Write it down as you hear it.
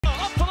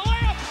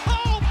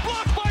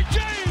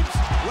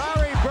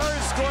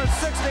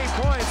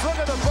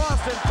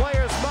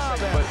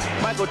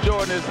Michael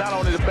Jordan is not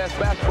only the best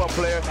basketball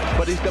player,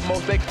 but he's the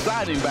most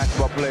exciting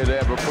basketball player to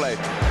ever play.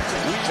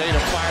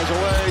 Tatum fires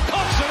away,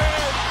 pumps it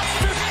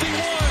in,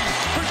 51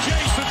 for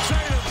Jayson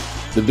Tatum.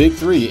 The Big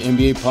Three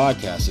NBA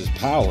podcast is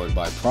powered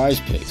by Prize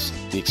Picks,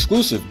 the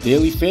exclusive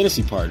daily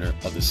fantasy partner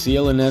of the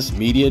CLNS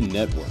Media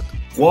Network.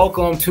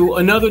 Welcome to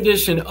another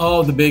edition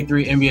of the Big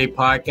Three NBA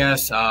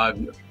podcast.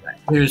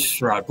 Here's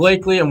Sherrod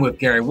Blakely. I'm with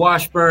Gary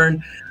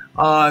Washburn.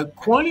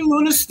 Kwani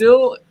Luna's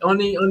still on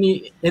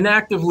the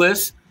inactive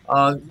list.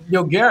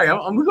 Gary,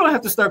 we're gonna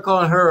have to start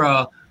calling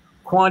her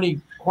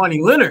Kwani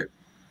Leonard.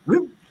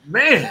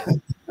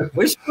 Man,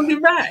 when's she gonna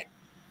get back?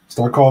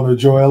 Start calling her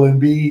Joel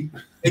Embiid.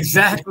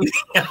 Exactly,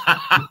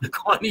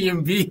 Kwani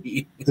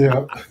Embiid.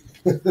 Yeah.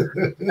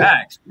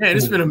 Facts. Man,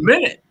 it's been a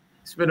minute.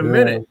 But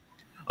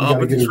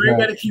the train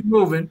got to keep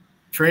moving.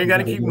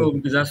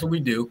 Because that's what we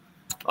do.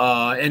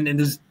 And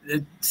the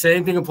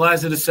same thing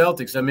applies to the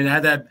Celtics. I mean, I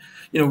had that,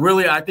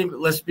 really, I think,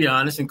 let's be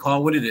honest and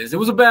call it what it is. It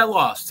was a bad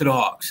loss to the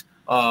Hawks,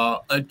 a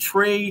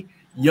Trae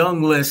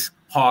Young-less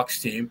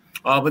Hawks team.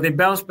 But they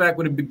bounced back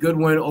with a good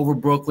win over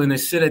Brooklyn. They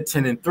sit at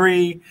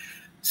 10-3,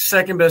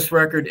 second best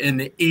record in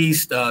the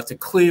East to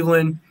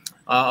Cleveland.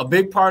 A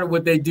big part of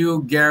what they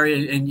do,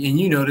 Gary, and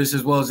you know this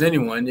as well as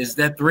anyone, is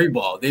that three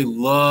ball. They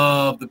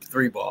love the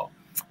three ball.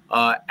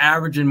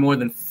 Averaging more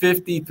than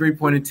 50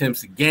 three-point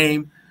attempts a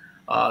game.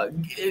 How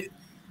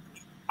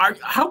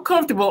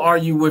comfortable are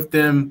you with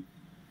them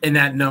in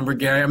that number,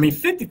 Gary? I mean,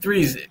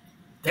 53 is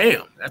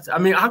damn.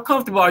 How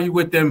comfortable are you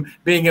with them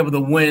being able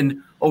to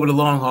win over the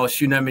long haul,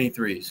 shooting that many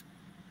threes?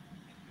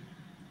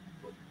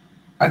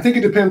 I think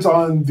it depends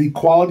on the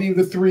quality of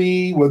the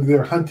three, whether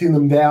they're hunting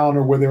them down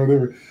or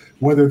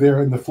whether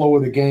they're in the flow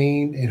of the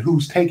game and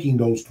who's taking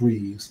those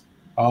threes.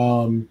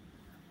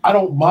 I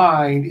don't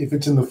mind if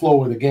it's in the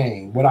flow of the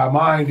game. What I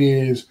mind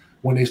is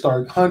when they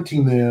start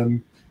hunting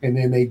them and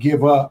then they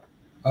give up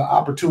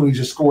opportunities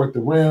to score at the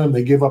rim.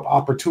 They give up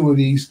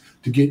opportunities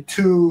to get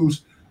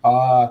twos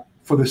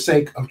for the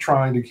sake of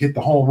trying to hit the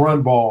home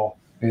run ball.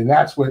 And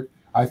that's what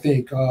I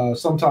think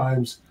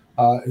sometimes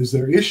is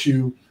their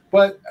issue.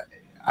 But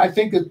I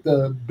think that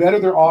the better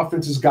their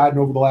offense has gotten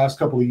over the last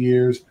couple of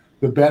years,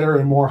 the better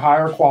and more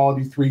higher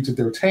quality threes that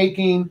they're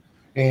taking.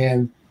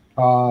 And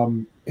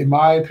in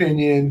my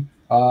opinion,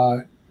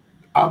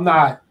 I'm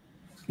not,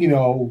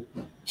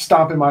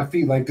 stomping my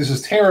feet like this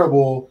is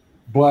terrible,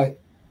 but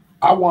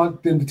I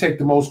want them to take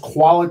the most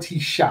quality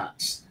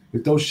shots.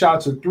 If those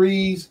shots are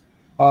threes,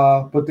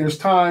 but there's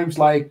times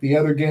like the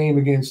other game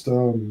against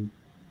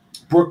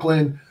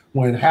Brooklyn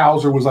when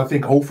Hauser was, I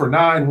think, 0 for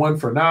 9, 1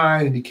 for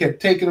 9, and he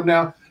kept taking them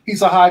down.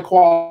 He's a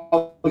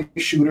high-quality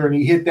shooter, and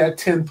he hit that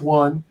 10th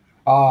one,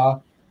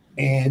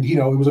 and,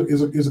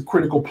 it was a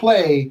critical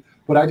play,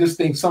 but I just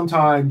think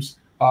sometimes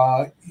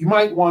you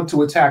might want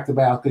to attack the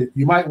basket.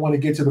 You might want to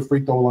get to the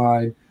free throw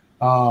line.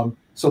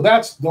 So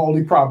that's the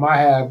only problem I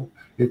have.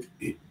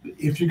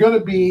 If you're going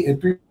to be a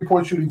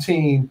three-point shooting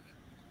team,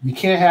 you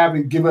can't have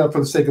it give it up for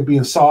the sake of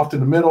being soft in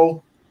the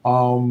middle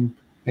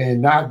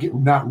and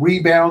not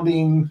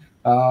rebounding,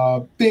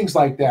 things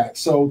like that.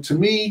 So to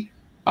me,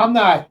 I'm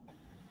not,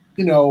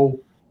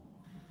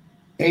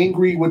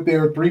 angry with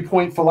their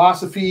three-point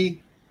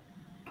philosophy,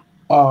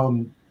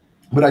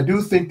 but I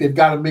do think they've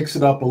got to mix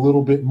it up a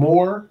little bit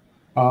more.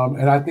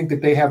 And I think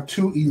that they have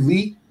two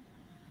elite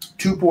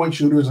two-point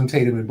shooters in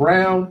Tatum and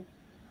Brown.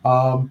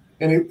 And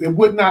it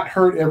would not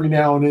hurt every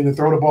now and then to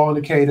throw the ball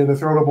into Tatum, to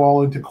throw the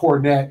ball into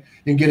Cornet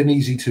and get an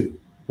easy two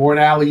or an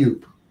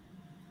alley-oop.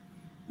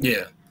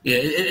 Yeah.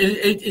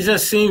 It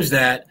just seems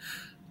that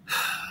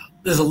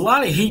there's a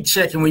lot of heat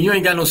checking when you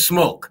ain't got no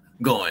smoke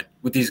going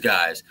with these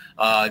guys.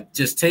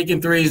 Just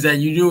taking threes that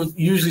you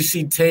usually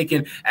see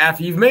taken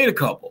after you've made a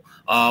couple.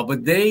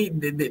 But they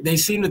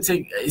seem to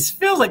take – it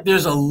feels like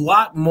there's a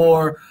lot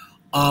more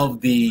of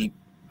the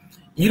 –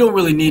 you don't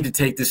really need to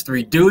take this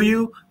three, do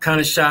you,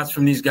 kind of shots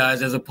from these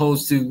guys as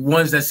opposed to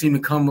ones that seem to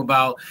come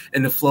about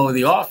in the flow of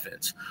the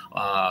offense.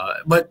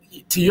 But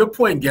to your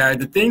point, Gary,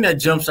 the thing that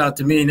jumps out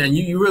to me, and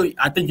you really –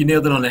 I think you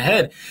nailed it on the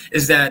head,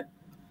 is that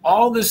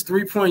all this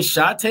three-point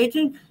shot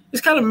taking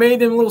has kind of made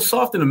them a little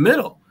soft in the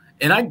middle.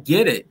 And I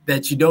get it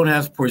that you don't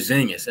have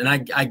Porzingis, and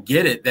I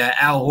get it that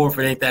Al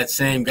Horford ain't that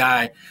same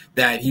guy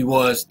that he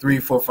was 3,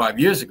 4, 5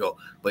 years ago.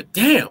 But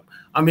damn,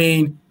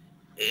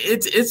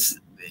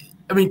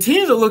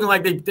 teams are looking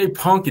like they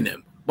punking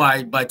him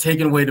by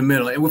taking away the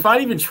middle, and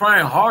without even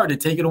trying hard to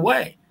take it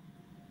away.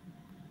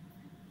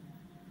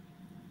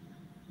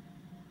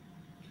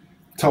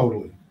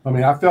 Totally.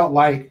 I felt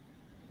like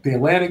the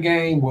Atlanta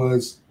game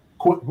was.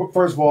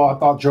 First of all, I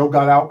thought Joe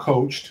got out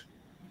coached.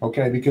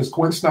 Okay, because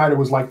Quinn Snyder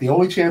was like, the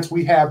only chance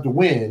we have to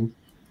win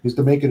is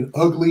to make it an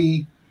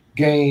ugly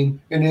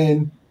game and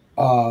then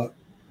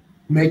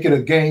make it a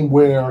game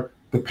where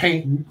the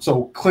paint.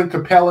 So Clint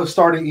Capella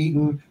started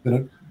eating.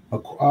 Then I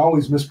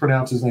always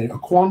mispronounce his name.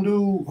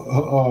 Akwandu.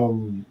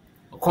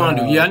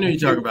 Yeah, I knew you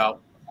talking about.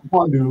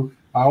 Akwandu.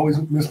 I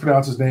always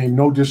mispronounce his name.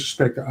 No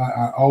disrespect.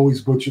 I always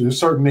butcher. There's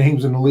certain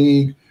names in the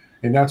league,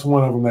 and that's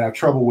one of them that I have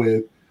trouble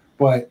with.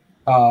 But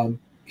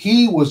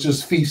he was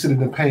just feasting in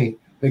the paint.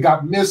 They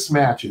got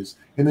mismatches.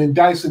 And then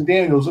Dyson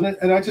Daniels.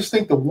 And I just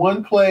think the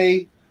one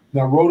play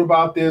that I wrote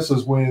about this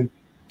is when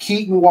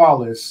Keaton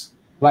Wallace,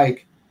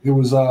 like it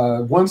was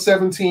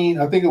 117.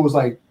 I think it was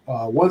like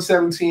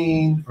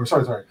 117 or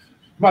sorry. It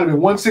might have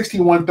been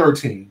 116,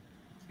 113.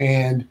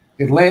 And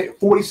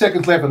 40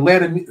 seconds left.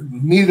 Atlanta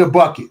needed a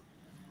bucket.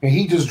 And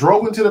he just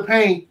drove into the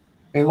paint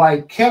and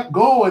like kept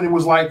going and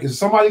was like, is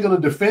somebody going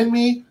to defend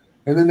me?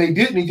 And then they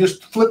didn't. He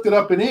just flipped it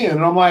up and in.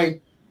 And I'm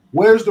like,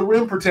 where's the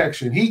rim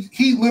protection?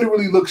 He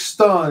literally looked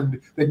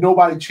stunned that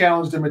nobody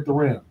challenged him at the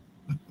rim.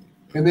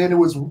 And then it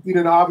was,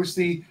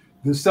 obviously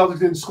the Celtics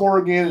didn't score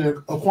again, and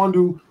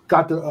Okwandu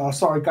got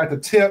the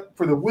tip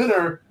for the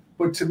winner.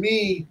 But to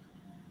me,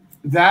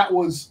 that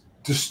was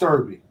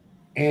disturbing.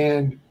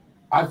 And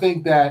I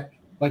think that,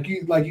 like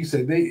you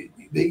said,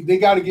 they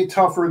got to get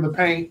tougher in the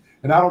paint.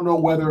 And I don't know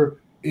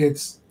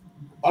if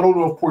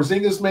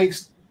Porzingis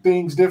makes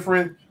things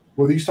different,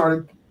 whether he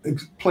started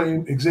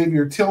playing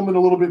Xavier Tillman a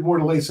little bit more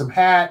to lay some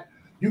hat.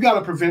 You got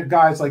to prevent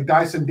guys like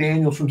Dyson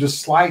Daniels from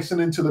just slicing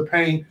into the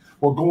paint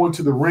or going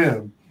to the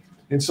rim.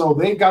 And so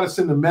they've got to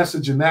send a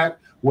message in that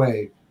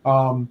way.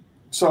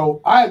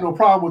 So I had no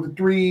problem with the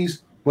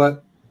threes,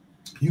 but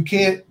you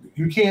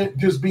can't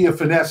just be a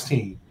finesse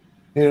team.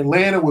 And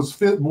Atlanta was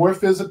more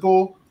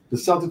physical. The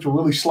Celtics were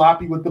really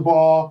sloppy with the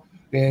ball.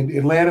 And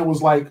Atlanta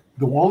was like,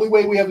 the only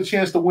way we have a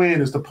chance to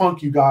win is to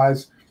punk you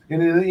guys.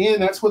 And in the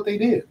end, that's what they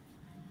did.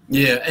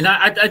 Yeah, and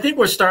I think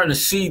we're starting to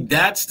see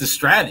that's the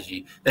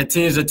strategy that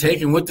teams are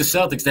taking with the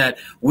Celtics, that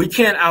we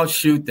can't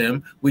outshoot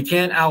them, we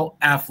can't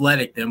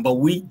out-athletic them, but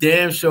we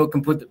damn sure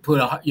can put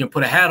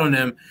a hat on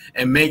them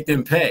and make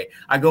them pay.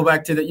 I go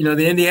back to the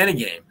Indiana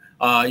game,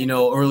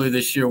 earlier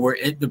this year, where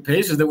the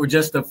Pacers that were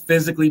just a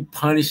physically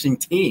punishing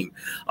team.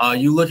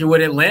 You look at what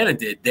Atlanta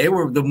did; they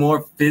were the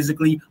more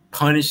physically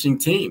punishing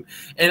team.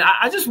 And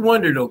I just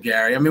wonder, though,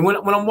 Gary. I mean, when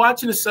I'm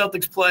watching the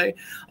Celtics play.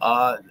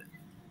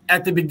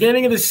 At the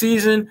beginning of the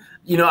season,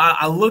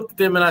 I looked at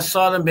them and I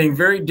saw them being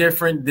very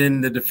different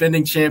than the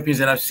defending champions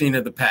that I've seen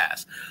in the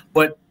past.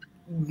 But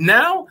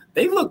now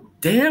they look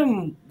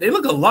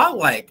a lot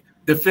like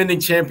defending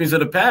champions of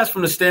the past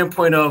from the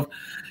standpoint of,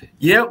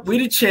 we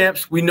the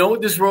champs, we know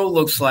what this road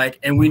looks like,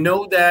 and we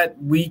know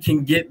that we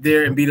can get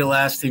there and be the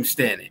last team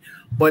standing.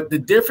 But the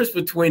difference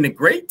between the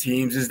great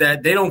teams is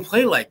that they don't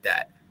play like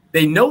that.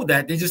 They know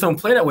that. They just don't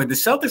play that way. The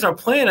Celtics are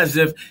playing as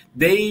if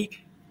they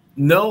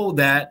know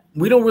that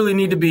we don't really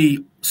need to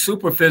be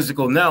super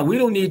physical now. We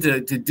don't need to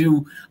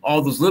do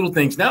all those little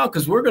things now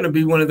because we're going to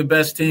be one of the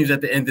best teams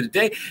at the end of the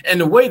day. And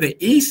the way the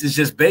East is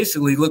just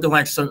basically looking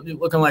like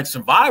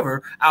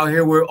Survivor out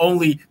here, where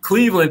only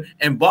Cleveland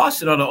and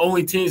Boston are the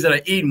only teams that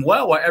are eating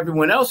well, while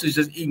everyone else is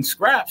just eating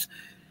scraps.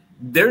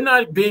 They're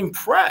not being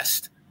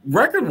pressed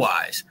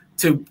record-wise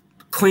to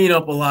clean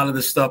up a lot of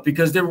the stuff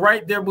because they're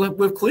right there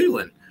with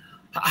Cleveland.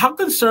 How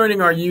concerning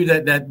are you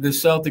that the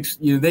Celtics,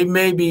 they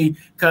may be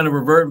kind of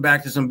reverting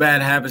back to some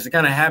bad habits, the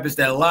kind of habits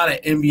that a lot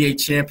of NBA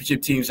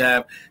championship teams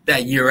have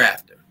that year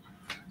after?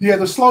 Yeah,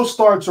 the slow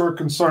starts are a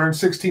concern.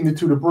 16-2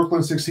 to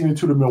Brooklyn, 16-2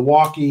 to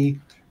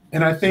Milwaukee.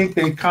 And I think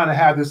they kind of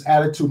have this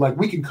attitude like,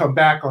 we can come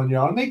back on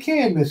y'all. And they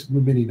can miss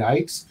many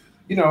nights,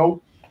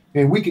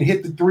 and we can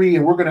hit the three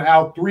and we're going to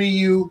out-3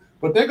 you.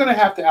 But they're going to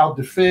have to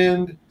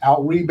out-defend,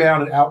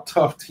 out-rebound, and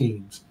out-tough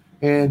teams.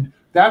 And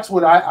that's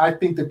what I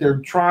think that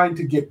they're trying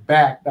to get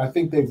back. I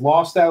think they've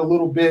lost that a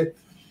little bit.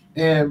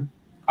 And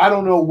I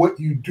don't know what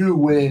you do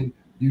when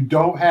you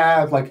don't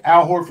have, like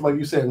Al Horford, like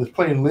you said, was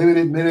playing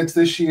limited minutes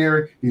this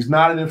year. He's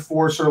not an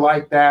enforcer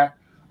like that.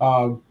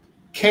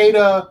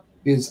 Kata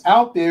is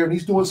out there, and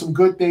he's doing some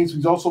good things.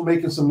 He's also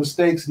making some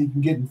mistakes, and he can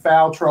get in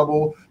foul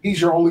trouble.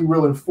 He's your only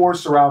real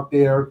enforcer out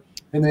there.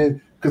 And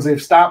then because they've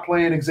stopped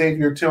playing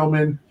Xavier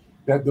Tillman,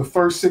 that the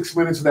first 6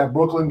 minutes of that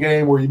Brooklyn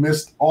game where you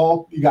missed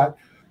all – you got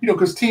 –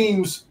 because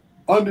teams,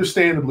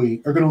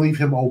 understandably, are going to leave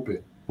him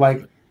open.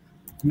 Like,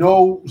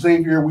 no,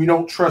 Xavier, we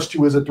don't trust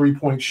you as a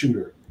three-point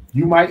shooter.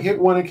 You might hit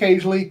one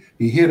occasionally.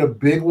 He hit a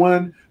big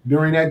one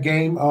during that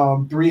game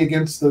 3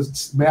 against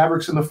the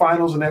Mavericks in the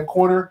finals in that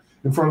corner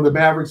in front of the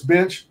Mavericks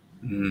bench.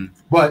 Mm-hmm.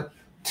 But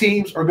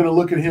teams are going to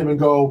look at him and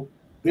go,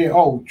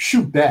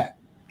 shoot that.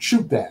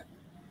 Shoot that.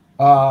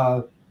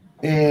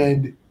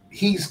 And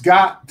he's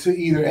got to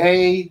either,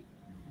 A,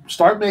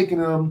 start making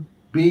them,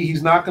 B,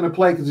 he's not going to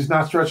play because he's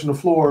not stretching the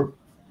floor,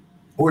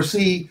 or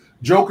C,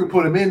 Joe can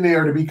put him in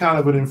there to be kind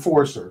of an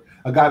enforcer,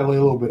 a guy to lay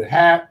a little bit of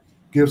hat,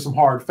 give some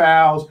hard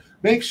fouls,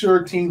 make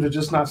sure teams are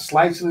just not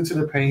slicing into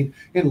the paint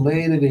and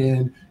laying it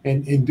in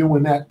and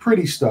doing that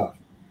pretty stuff.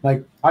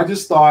 Like, I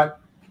just thought,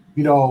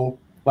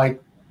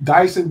 like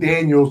Dyson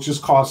Daniels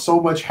just caused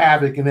so much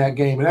havoc in that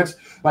game. And that's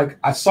like,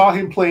 I saw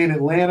him play in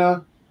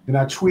Atlanta and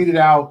I tweeted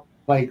out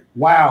like,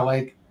 wow,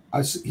 like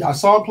I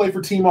saw him play for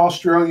Team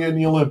Australia in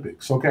the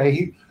Olympics.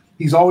 Okay.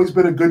 He's always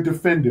been a good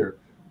defender.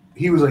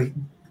 He was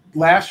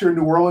last year in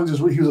New Orleans,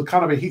 he was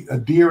kind of a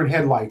deer in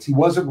headlights. He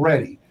wasn't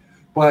ready,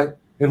 but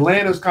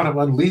Atlanta's kind of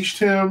unleashed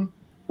him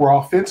where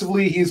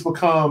offensively he's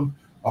become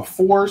a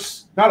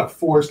force, not a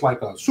force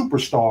like a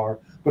superstar,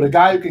 but a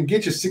guy who can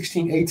get you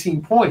 16,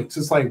 18 points.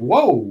 It's like,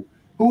 whoa,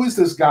 who is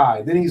this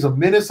guy? Then he's a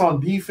menace on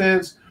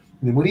defense.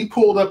 And when he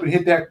pulled up and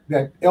hit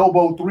that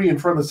elbow three in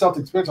front of the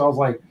Celtics bench, I was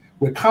like,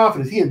 with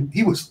confidence,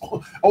 he was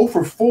 0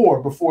 for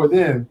 4 before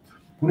then.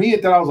 When he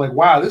hit that, I was like,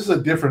 wow, this is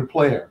a different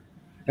player.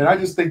 And I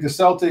just think the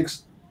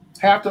Celtics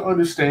have to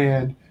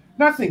understand,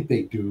 and I think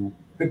they do,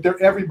 that they're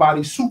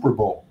everybody's Super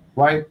Bowl,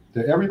 right?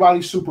 They're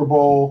everybody's Super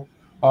Bowl.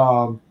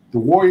 The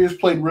Warriors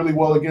played really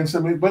well against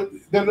them, but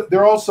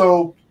they're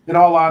also, in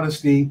all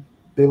honesty,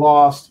 they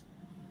lost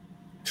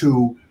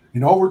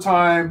in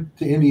overtime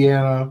to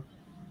Indiana.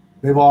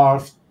 They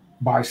lost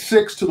by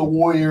 6 to the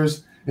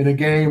Warriors in a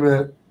game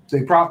that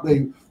they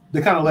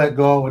kind of let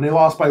go, and they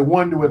lost by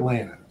 1 to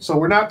Atlanta. So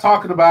we're not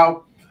talking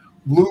about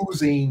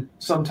losing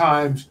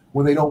sometimes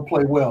when they don't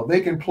play well.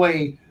 They can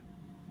play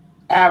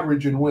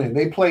average and win.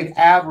 They played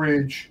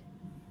average.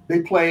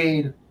 They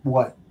played,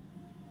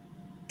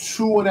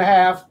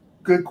 2.5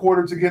 good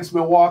quarters against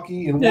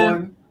Milwaukee and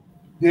won.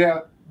 Yeah,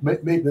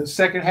 maybe the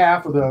second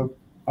half of the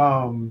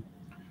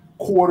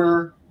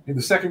quarter, in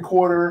the second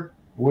quarter,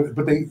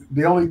 but they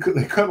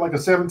cut like a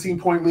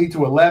 17-point lead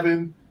to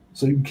 11,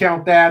 so you can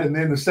count that. And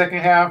then the second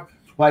half,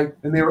 and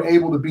they were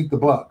able to beat the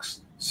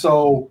Bucks.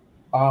 So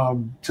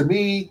to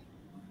me,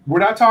 we're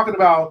not talking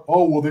about,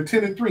 they're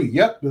 10-3.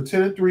 Yep, they're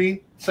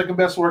 10-3, second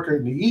best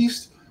record in the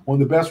East,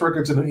 one of the best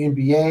records in the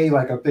NBA,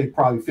 I think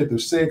probably 5th or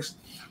 6th.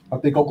 I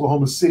think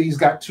Oklahoma City's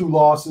got 2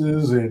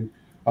 losses, and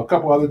a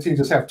couple other teams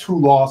just have 2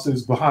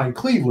 losses behind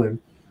Cleveland.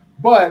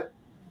 But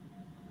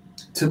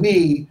to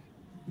me,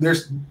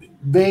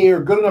 they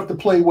are good enough to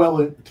play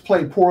well and to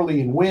play poorly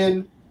and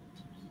win.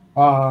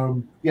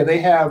 They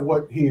have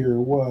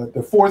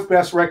the 4th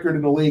best record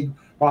in the league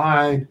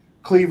behind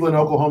Cleveland,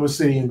 Oklahoma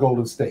City, and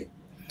Golden State.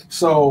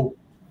 So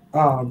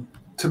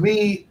to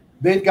me,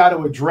 they've got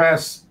to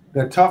address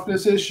that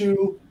toughness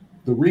issue,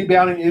 the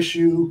rebounding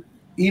issue,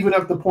 even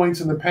up the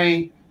points in the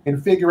paint,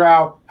 and figure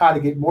out how to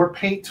get more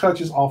paint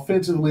touches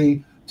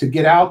offensively to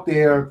get out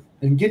there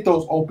and get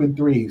those open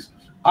threes.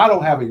 I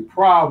don't have a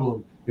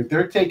problem if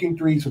they're taking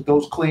threes with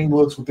those clean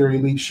looks with their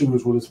elite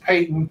shooters, whether it's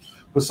Peyton,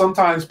 but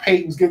sometimes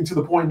Peyton's getting to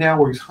the point now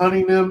where he's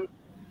hunting them.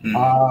 We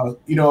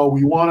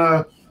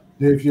want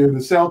to, if you're the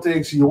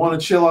Celtics, you want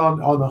to chill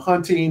on the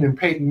hunting and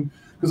Peyton,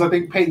 because I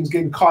think Peyton's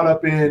getting caught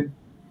up in,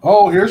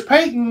 here's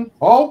Peyton.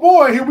 Oh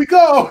boy, here we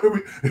go.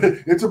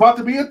 It's about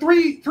to be a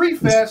three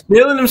fest. He's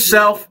feeling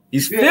himself.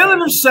 He's feeling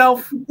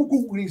himself.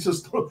 He's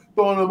just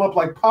throwing them up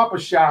like Papa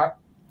Shot.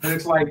 And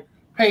it's like,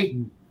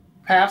 Peyton,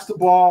 pass the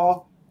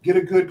ball, get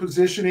a good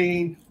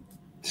positioning,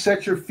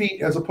 set your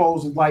feet, as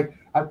opposed to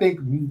I think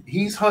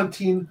he's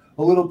hunting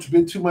a little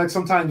bit too much.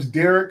 Sometimes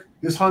Derek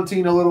is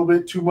hunting a little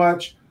bit too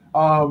much.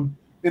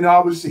 And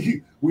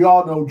obviously, we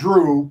all know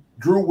Drew.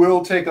 Drew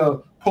will take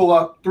a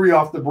pull-up 3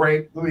 off the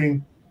break.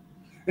 And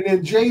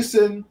then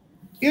Jayson,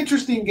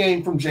 interesting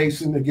game from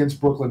Jayson against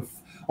Brooklyn.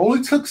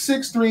 Only took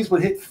 6 threes,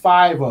 but hit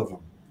 5 of them,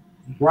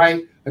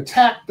 right?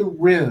 Attacked the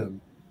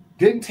rim.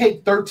 Didn't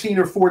take 13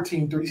 or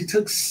 14 threes. He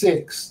took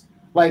 6.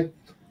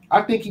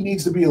 I think he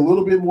needs to be a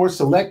little bit more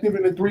selective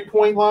in the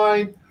three-point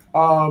line.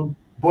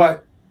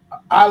 But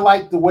I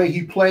like the way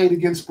he played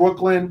against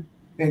Brooklyn,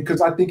 and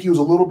because I think he was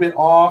a little bit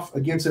off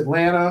against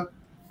Atlanta.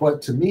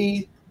 But to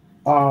me,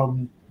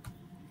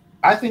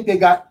 I think they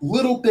got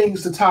little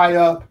things to tie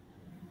up: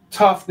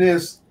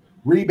 toughness,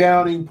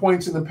 rebounding,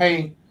 points in the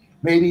paint,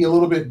 maybe a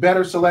little bit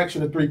better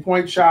selection of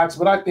three-point shots.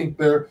 But I think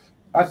they're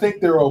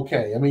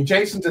okay. I mean,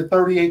 Jayson's at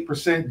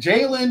 38%.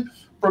 Jalen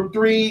from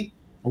 3,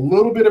 a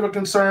little bit of a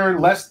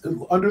concern,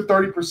 under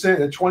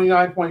 30% at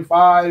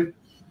 29.5.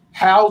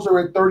 Hauser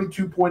at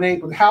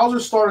 32.8, but Hauser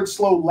started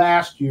slow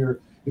last year.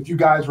 If you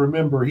guys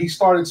remember, he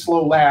started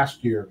slow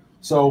last year.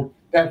 So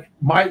that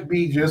might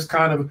be just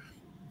kind of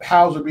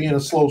Hauser being a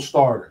slow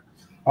starter.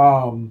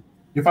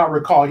 If I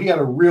recall, he had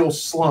a real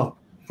slump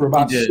for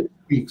about 6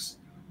 weeks.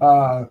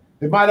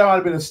 It might not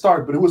have been a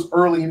start, but it was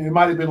early, and it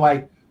might have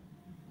been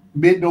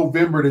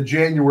mid-November to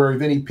January,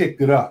 then he picked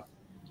it up.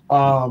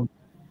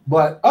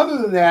 But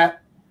other than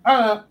that,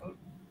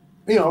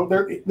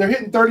 they're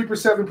hitting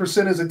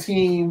 37% as a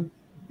team.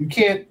 You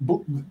can't.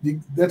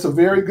 That's a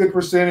very good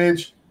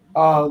percentage.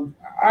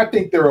 I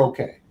think they're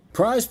okay.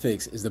 Prize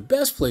Picks is the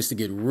best place to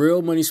get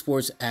real money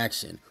sports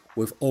action.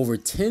 With over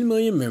 10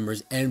 million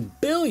members and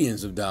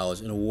billions of dollars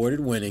in awarded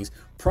winnings,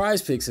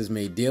 Prize Picks has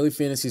made daily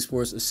fantasy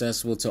sports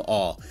accessible to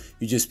all.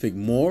 You just pick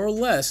more or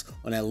less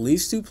on at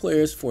least 2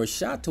 players for a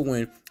shot to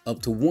win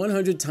up to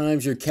 100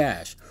 times your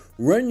cash.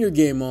 Run your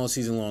game all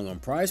season long on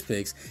Prize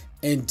Picks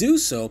and do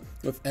so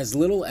with as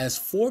little as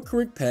 4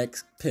 correct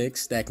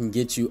picks that can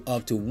get you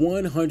up to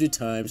 100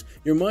 times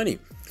your money.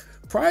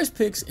 Prize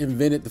Picks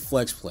invented the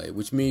flex play,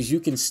 which means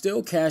you can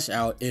still cash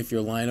out if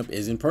your lineup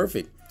isn't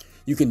perfect.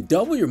 You can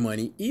double your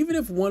money even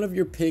if one of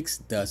your picks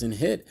doesn't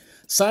hit.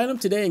 Sign up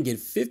today and get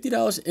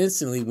 $50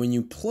 instantly when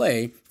you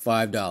play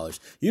 $5.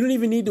 You don't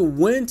even need to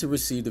win to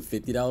receive the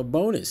 $50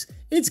 bonus.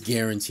 It's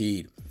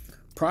guaranteed.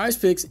 Prize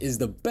Picks is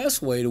the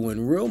best way to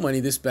win real money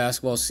this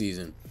basketball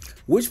season.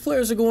 Which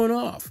players are going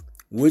off?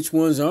 Which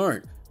ones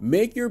aren't?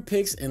 Make your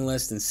picks in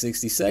less than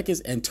 60 seconds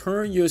and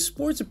turn your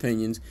sports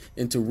opinions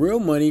into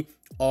real money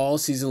all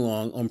season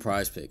long on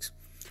PrizePicks.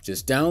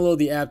 Just download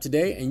the app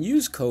today and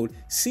use code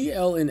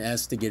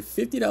CLNS to get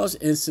 $50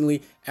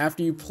 instantly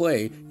after you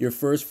play your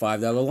first $5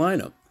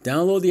 lineup.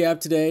 Download the app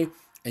today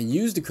and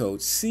use the code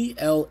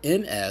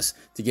CLNS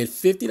to get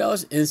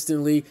 $50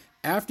 instantly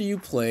after you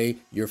play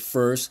your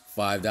first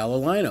 $5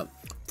 lineup.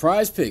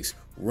 PrizePicks,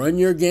 run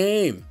your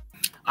game.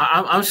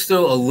 I'm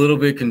still a little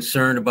bit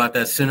concerned about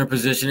that center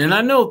position. And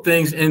I know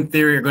things in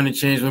theory are going to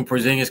change when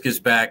Porzingis gets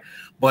back.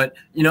 But,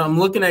 I'm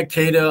looking at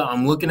Keita,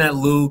 I'm looking at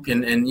Luke,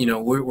 and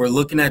we're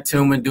looking at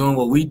Tillman doing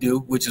what we do,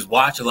 which is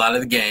watch a lot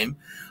of the game.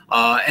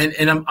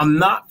 And I'm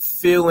not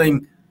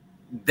feeling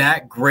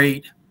that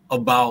great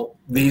about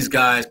these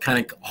guys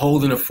kind of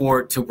holding a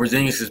fort till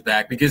Porzingis is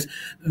back, because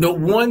the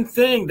one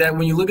thing that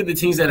when you look at the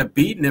teams that have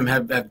beaten him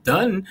have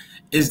done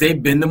is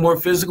they've been the more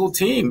physical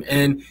team.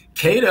 And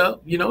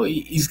Keita,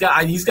 he's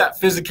got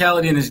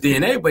physicality in his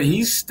DNA, but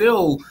he's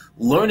still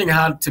learning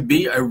how to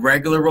be a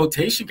regular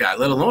rotation guy,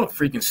 let alone a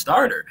freaking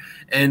starter.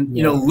 And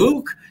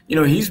Luke,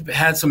 he's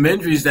had some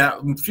injuries,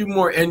 a few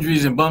more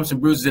injuries and bumps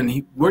and bruises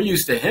than we're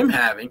used to him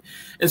having.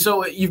 And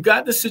so you've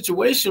got the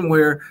situation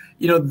where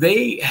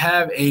they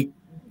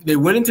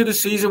went into the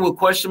season with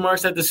question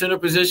marks at the center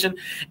position,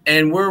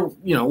 and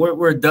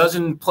we're a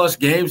dozen plus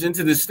games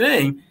into this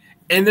thing,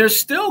 and there's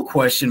still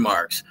question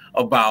marks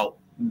about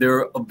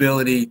their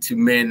ability to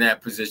man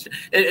that position.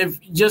 And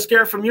if just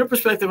Garrett, from your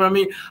perspective,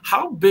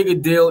 how big a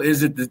deal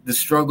is it the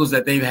struggles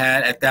that they've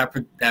had at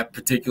that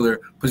particular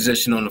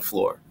position on the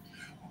floor?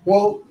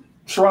 Well,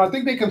 Sherrod, I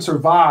think they can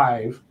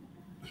survive,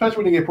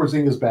 especially when they get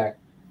Porzingis back.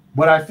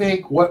 But I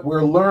think what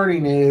we're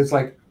learning is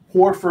like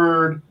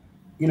Horford,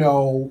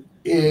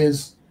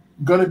 is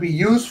going to be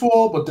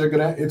useful, but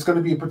it's going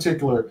to be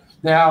particular.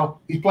 Now,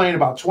 he's playing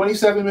about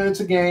 27 minutes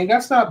a game.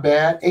 That's not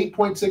bad.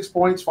 8.6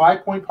 points,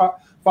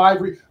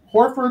 5.5.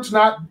 Horford's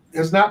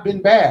has not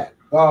been bad.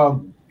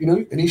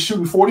 And he's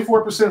shooting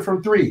 44%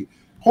 from three.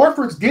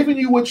 Horford's giving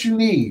you what you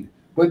need,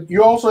 but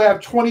you also have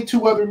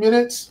 22 other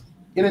minutes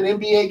in an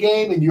NBA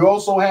game, and you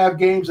also have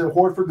games that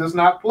Horford does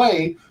not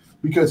play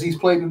because he's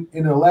played in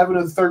 11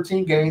 of the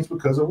 13 games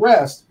because of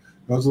rest,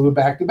 because of the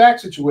back-to-back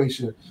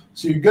situation.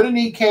 So you're going to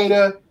need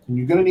Keita, and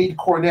you're going to need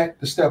Kornet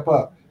to step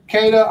up.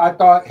 Keita, I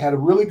thought, had a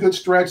really good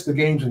stretch. The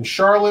games in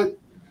Charlotte,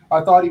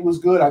 I thought he was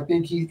good. I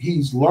think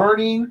he's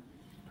learning.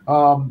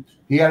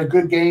 He had a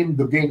good game.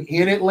 The game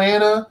in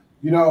Atlanta,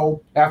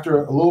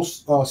 after a little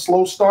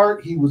slow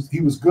start, he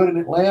was good in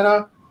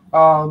Atlanta.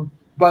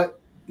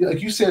 But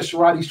like you said,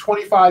 Sherrod, he's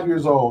 25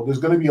 years old. There's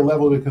going to be a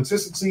level of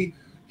consistency.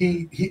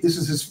 This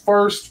is his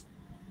first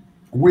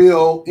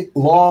real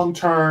long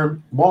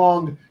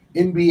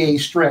NBA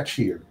stretch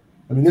here.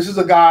 This is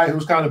a guy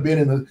who's kind of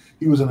been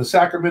he was in the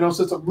Sacramento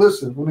system.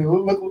 Listen,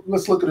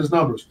 let's look at his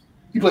numbers.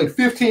 He played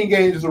 15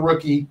 games as a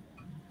rookie,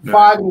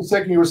 5 in the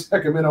second year of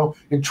Sacramento,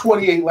 and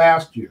 28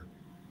 last year.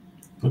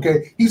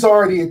 Okay, he's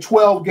already at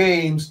 12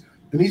 games,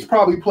 and he's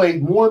probably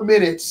played more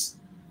minutes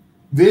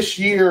this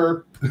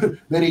year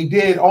than he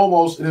did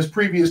almost in his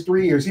previous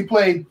 3 years. He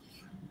played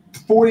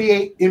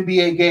 48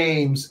 NBA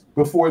games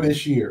before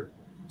this year.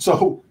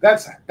 So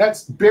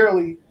that's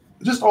barely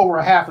just over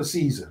a half a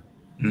season.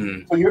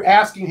 Mm. So you're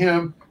asking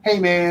him, hey,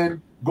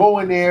 man, go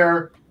in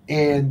there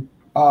and,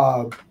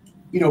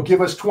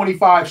 give us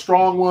 25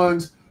 strong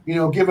ones,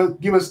 give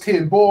us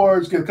 10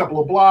 boards, get a couple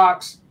of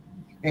blocks,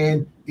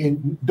 and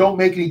don't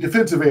make any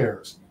defensive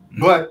errors. Mm.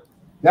 But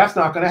that's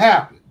not going to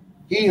happen.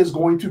 He is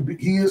going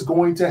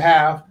to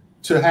have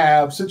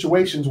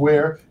situations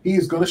where he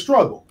is going to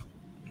struggle.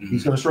 Mm.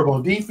 He's going to struggle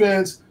on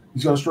defense.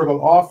 He's going to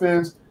struggle on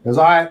offense. As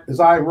I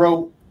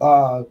wrote,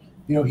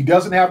 he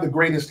doesn't have the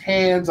greatest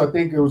hands. I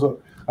think there was a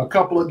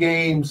couple of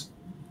games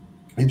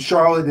in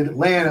Charlotte and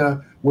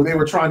Atlanta where they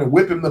were trying to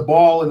whip him the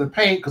ball in the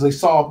paint because they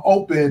saw him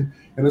open,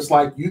 and it's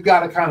like you got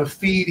to kind of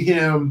feed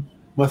him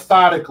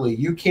methodically.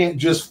 You can't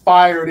just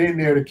fire it in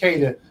there to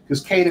Keita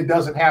because Keita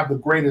doesn't have the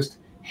greatest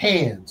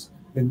hands.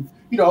 And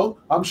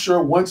I'm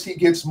sure once he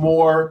gets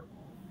more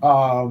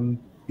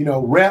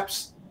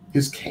reps,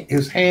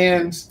 his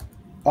hands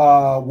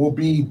will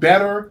be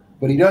better,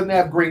 but he doesn't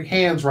have great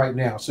hands right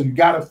now. So you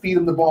got to feed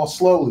him the ball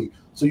slowly.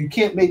 So you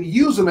can't maybe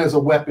use him as a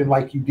weapon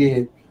like you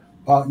did,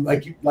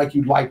 like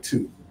you'd like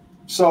to.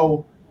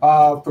 So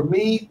for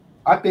me,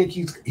 I think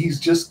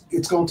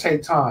it's going to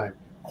take time.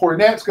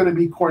 Kornet's going to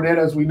be Kornet,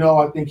 as we know.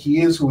 I think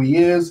he is who he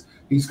is.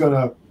 He's going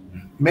to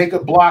make a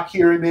block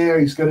here and there.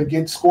 He's going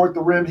to score at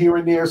the rim here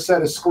and there,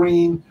 set a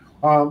screen.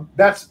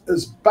 That's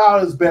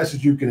about as best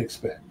as you can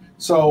expect.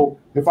 So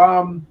if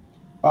I'm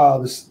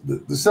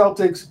the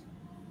Celtics,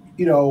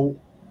 you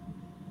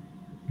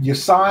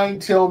sign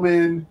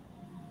Tillman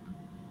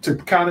to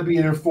kind of be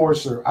an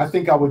enforcer. I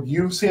think I would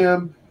use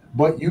him,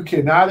 but you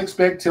cannot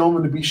expect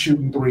Tillman to be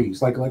shooting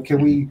threes. Like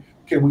can we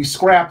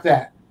scrap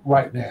that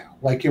right now?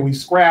 Like, can we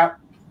scrap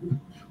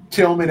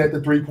Tillman at the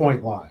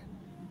 3-point line?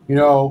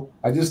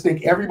 I just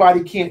think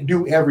everybody can't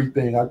do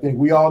everything. I think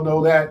we all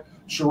know that.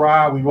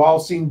 Sherrod, we've all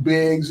seen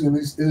bigs in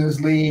this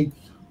league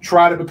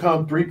try to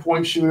become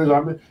 3-point shooters.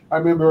 I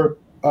remember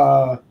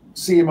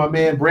seeing my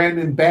man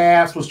Brandon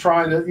Bass was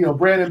trying to,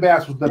 Brandon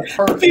Bass was the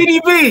perfect.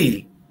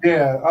 BDB.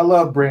 Yeah, I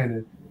love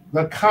Brandon,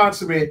 the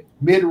consummate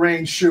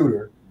mid-range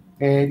shooter,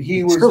 and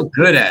he was so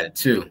good at it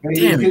too. And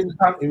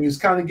he was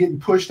kind of getting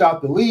pushed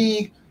out the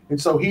league,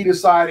 and so he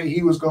decided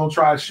he was going to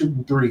try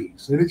shooting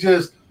threes,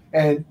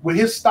 and with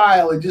his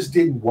style, it just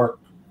didn't work,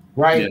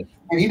 right? Yeah.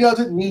 And he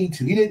doesn't need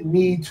to. He didn't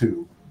need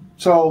to.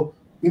 So,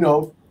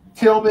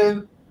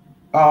 Tillman,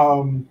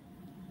 in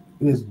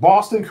his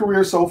Boston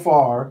career so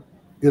far,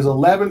 is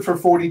 11 for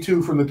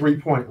 42 from the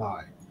three-point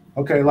line.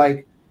 Okay,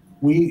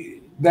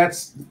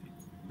 that's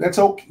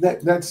okay.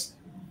 That's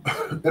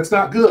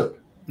not good.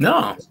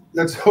 No,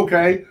 that's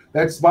okay.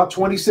 That's about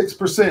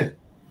 26%.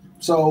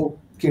 So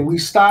can we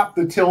stop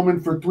the Tillman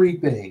for three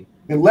thing?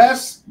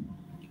 Unless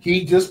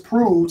he just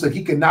proves that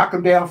he can knock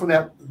him down from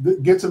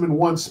that, gets him in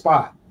one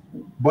spot.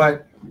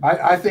 But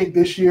I think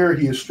this year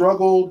he has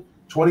struggled.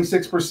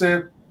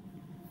 26%,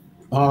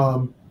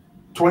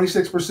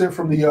 26%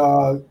 from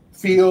the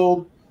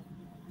field,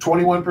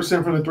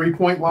 21% from the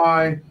three-point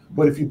line.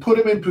 But if you put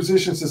him in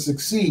positions to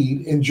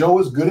succeed, and Joe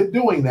is good at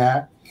doing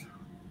that,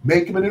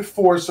 make him an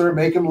enforcer,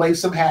 make him lay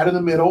some hat in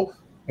the middle,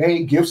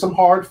 hey, give some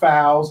hard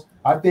fouls.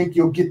 I think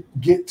you'll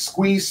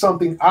squeeze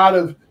something out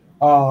of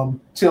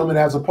Tillman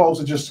as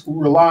opposed to just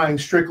relying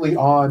strictly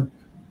on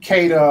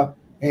Keita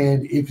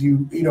and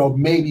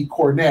maybe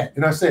Cornette.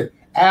 And I said,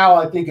 Al,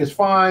 I think is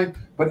fine,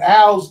 but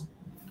Al's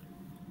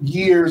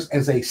years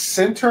as a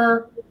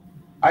center,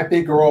 I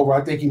think are over.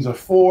 I think he's a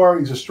 4.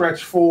 He's a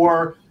stretch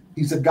 4.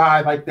 He's a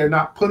guy like they're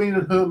not putting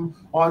him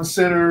on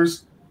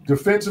centers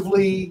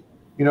defensively.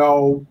 He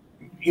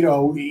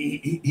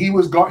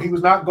was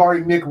not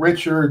guarding Nick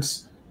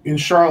Richards in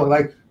Charlotte.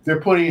 Like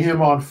they're putting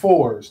him on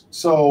 4s,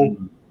 so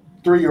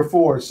 3 or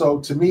 4. So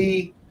to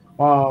me,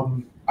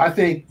 I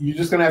think you're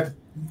just gonna have to.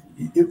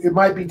 It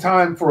might be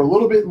time for a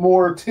little bit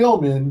more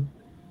Tillman,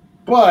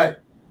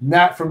 but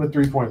not from the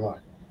three-point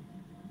line.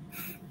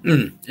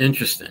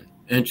 Interesting.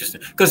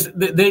 Because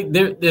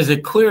there's a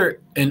clear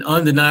and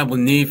undeniable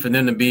need for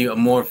them to be a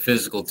more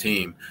physical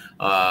team.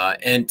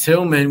 And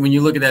Tillman, when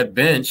you look at that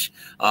bench,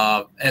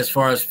 as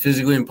far as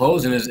physically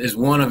imposing, is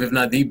one of, if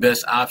not the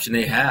best option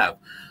they have.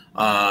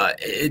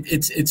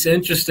 It's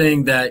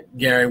interesting that,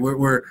 Gary,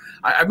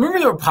 I remember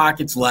there were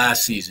pockets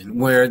last season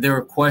where there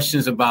were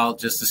questions about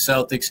just the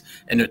Celtics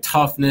and their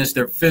toughness,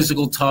 their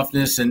physical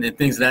toughness and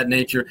things of that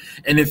nature.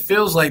 And it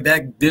feels like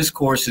that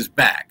discourse is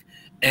back.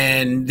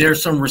 And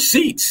there's some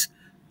receipts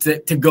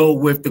to go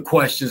with the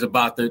questions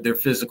about their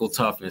physical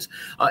toughness.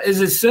 Is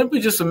it simply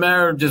just a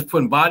matter of just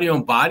putting body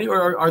on body,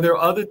 or are there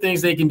other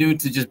things they can do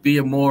to just be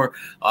a more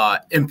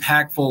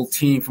impactful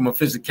team from a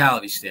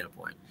physicality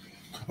standpoint?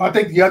 I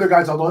think the other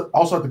guys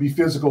also have to be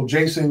physical.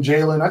 Jason,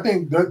 Jalen, I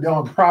think they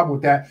don't have a problem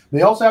with that.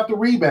 They also have to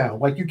rebound.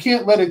 Like, you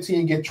can't let a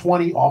team get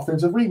 20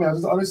 offensive rebounds.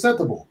 It's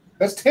unacceptable.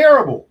 That's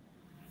terrible,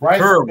 right?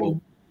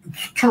 Terrible.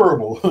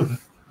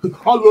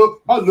 I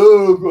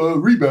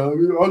love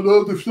rebound. I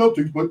love the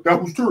Celtics, but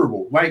that was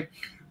terrible. Like,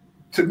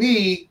 to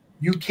me,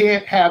 you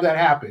can't have that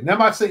happen. And I'm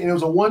not saying it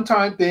was a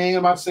one-time thing.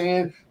 I'm not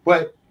saying,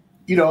 but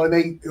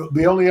and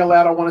they only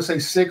allowed, I want to say,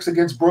 6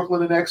 against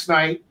Brooklyn the next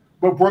night.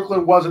 But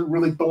Brooklyn wasn't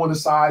really throwing the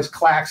size.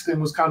 Claxton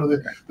was kind of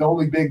the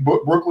only big.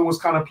 Brooklyn was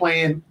kind of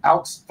playing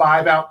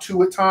 5 out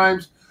 2 at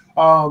times.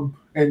 But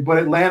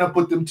Atlanta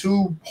put them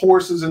 2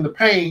 horses in the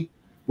paint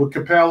with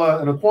Capella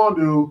and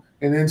Aquandu,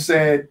 and then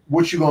said,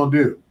 "What you gonna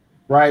do?"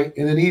 Right?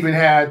 And then even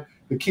had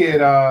the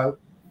kid. How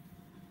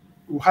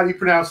do you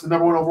pronounce the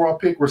number 1 overall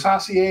pick?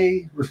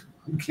 Rasassier?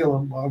 I'm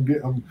killing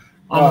him.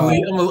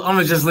 I'm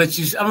gonna just let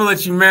you. I'm gonna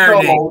let you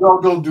marinate. No,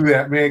 don't do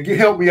that, man.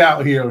 Help me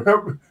out here.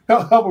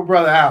 Help a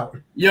brother out.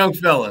 Young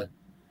fella.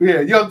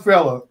 Yeah, young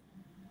fella.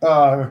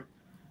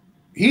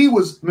 He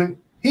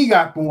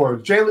got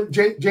boards.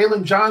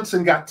 Jalen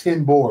Johnson got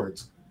 10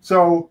 boards.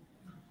 So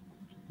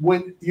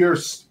when your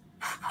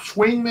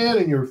swingmen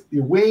and your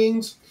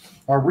wings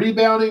are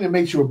rebounding, it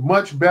makes you a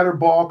much better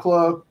ball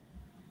club.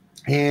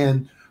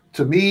 And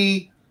to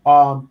me,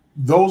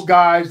 those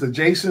guys, the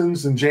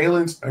Jasons and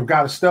Jalen's, have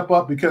got to step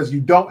up, because you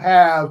don't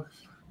have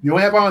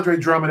Andre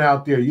Drummond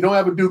out there. You don't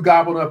have a dude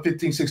gobbling up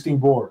 15, 16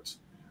 boards.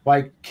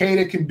 Like,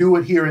 Keita can do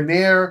it here and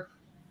there.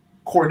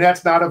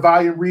 Cornette's not a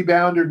volume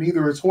rebounder.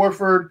 Neither is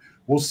Horford.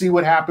 We'll see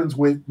what happens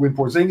when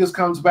Porzingis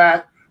comes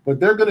back.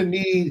 But they're going to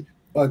need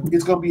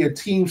it's going to be a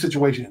team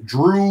situation.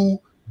 Drew,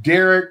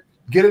 Derek,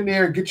 get in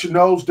there and get your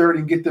nose dirty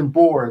and get them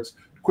boards.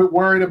 Quit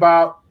worrying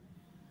about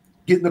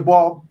getting the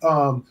ball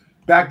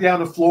back down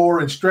the floor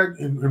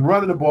and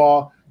running the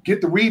ball.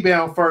 Get the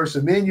rebound first,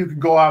 and then you can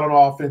go out on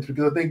offense,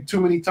 because I think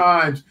too many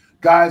times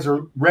guys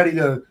are ready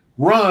to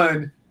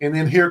run, and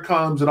then here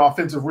comes an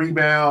offensive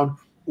rebound,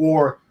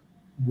 or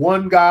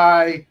one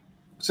guy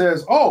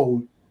says,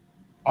 "Oh,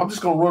 I'm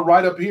just going to run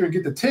right up here and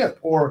get the tip,"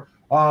 or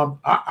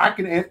I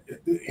can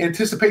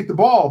anticipate the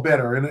ball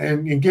better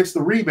and gets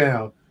the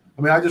rebound.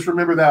 I mean, I just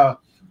remember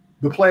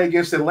the play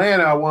against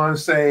Atlanta, I want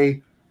to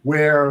say,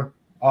 where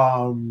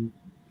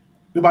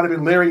it might have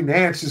been Larry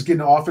Nance just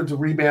getting an offensive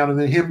rebound, and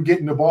then him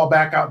getting the ball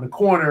back out in the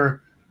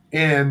corner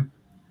and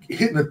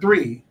hitting a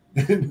 3.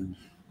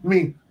 I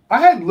mean, I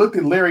hadn't looked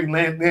at Larry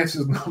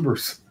Nance's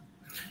numbers.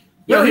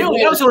 Yo, he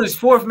was on his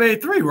fourth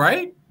made three,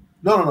 right?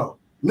 No.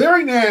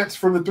 Larry Nance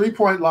from the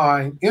 3-point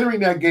line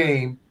entering that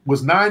game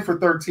was 9 for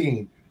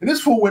 13. And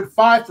this fool went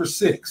 5 for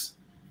 6.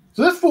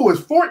 So this fool is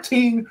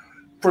 14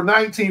 for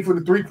 19 for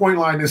the 3-point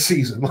line this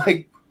season.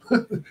 Like,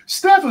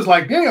 Steph is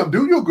like, damn,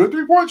 dude, you're a good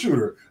 3-point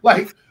shooter.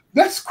 Like,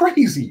 that's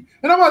crazy.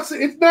 And I'm not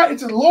saying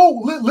it's a low,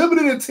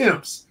 limited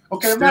attempts.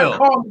 Okay, I'm not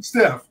calling him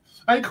Steph.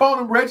 I ain't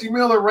calling him Reggie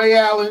Miller, Ray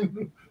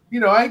Allen.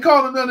 I ain't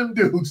calling him none of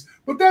them dudes.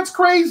 But that's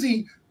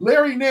crazy.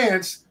 Larry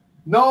Nance,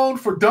 known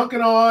for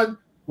dunking on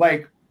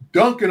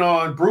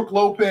Brook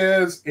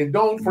Lopez and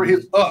known for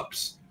his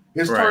ups,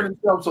 is turning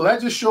himself. So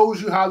that just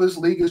shows you how this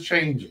league is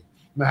changing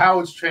and how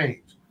it's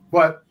changed.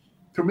 But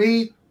to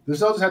me, the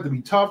Celtics have to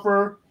be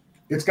tougher.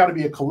 It's got to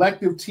be a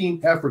collective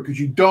team effort because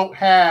you don't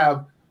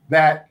have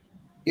that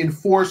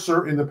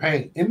enforcer in the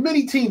paint. And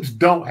many teams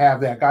don't have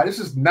that guy. This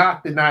is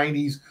not the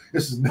 90s.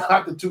 This is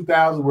not the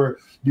 2000s where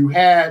you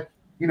had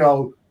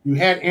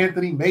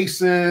Anthony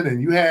Mason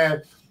and you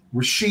had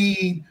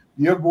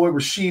your boy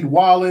Rasheed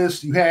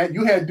Wallace. You had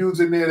dudes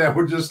in there that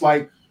were just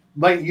like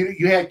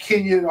you had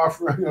Kenyon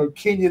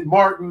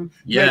Martin.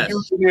 You had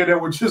dudes in there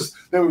that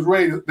was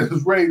ready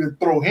to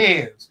throw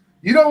hands.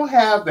 You don't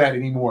have that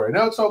anymore.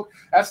 And so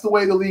that's the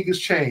way the league has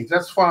changed.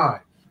 That's fine.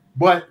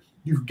 But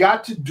you've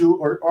got to do,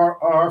 or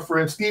our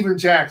friend Steven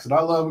Jackson,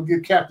 I love to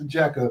give Captain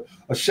Jack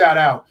a shout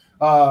out.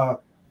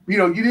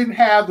 You didn't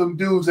have them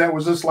dudes that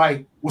was just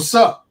like, what's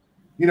up?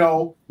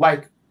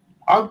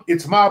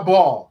 It's my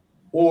ball,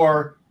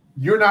 or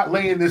you're not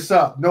laying this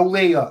up, no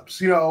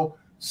layups,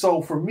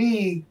 So for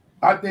me,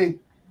 I think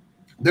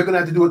they're going to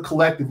have to do it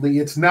collectively.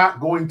 It's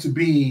not going to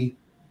be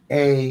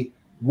a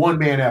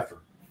one-man effort.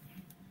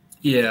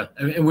 Yeah,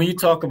 and when you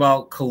talk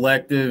about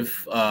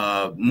collective,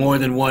 more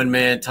than one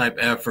man type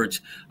efforts,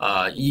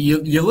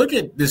 you look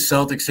at the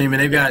Celtics team,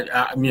 and they've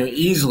got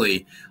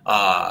easily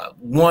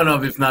one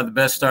of, if not the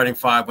best starting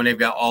five when they've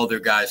got all their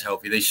guys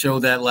healthy. They showed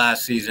that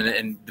last season,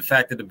 and the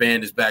fact that the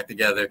band is back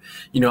together,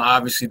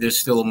 obviously they're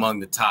still among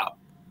the top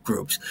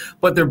groups.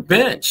 But their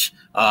bench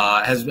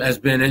has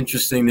been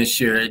interesting this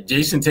year.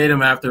 Jayson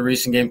Tatum, after a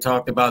recent game,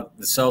 talked about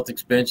the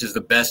Celtics bench is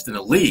the best in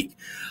the league.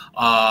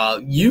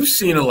 You've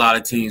seen a lot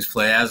of teams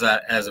play, as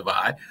have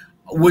I.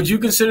 Would you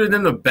consider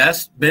them the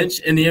best bench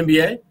in the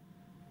NBA?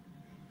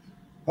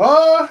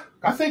 I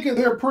think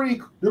they're pretty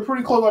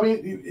close. I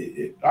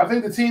mean, I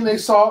think the team they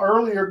saw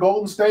earlier,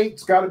 Golden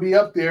State's got to be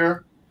up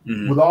there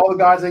with all the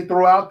guys they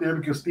throw out there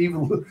because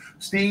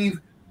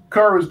Steve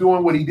Kerr is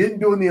doing what he didn't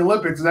do in the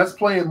Olympics, and that's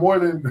playing more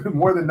than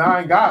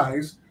 9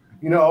 guys.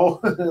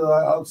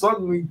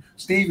 Suddenly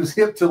Steve is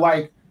hip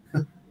to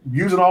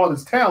using all of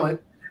his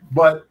talent,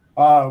 but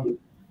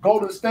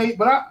Golden State.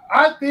 But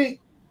I think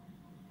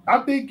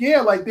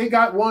they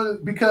got one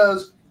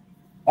because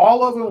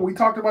all of them, we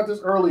talked about this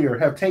earlier,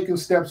 have taken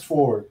steps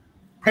forward.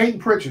 Peyton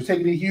Pritchard's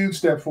taking a huge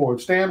step forward.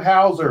 Stan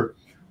Hauser,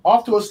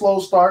 off to a slow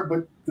start,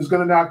 but is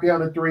going to knock down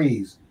the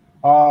threes.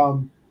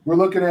 We're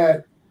looking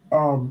at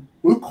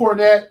Luke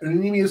Cornett and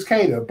Anemias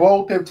Queta.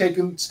 Both have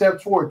taken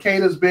steps forward.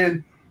 Queta's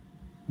been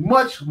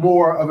much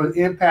more of an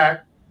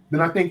impact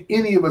than I think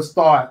any of us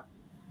thought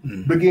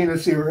beginning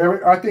this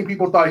year. I think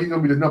people thought he's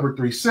going to be the number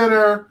 3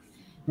 center.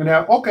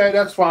 Okay,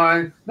 that's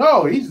fine.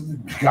 No, he's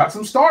got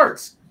some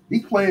starts.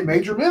 He's playing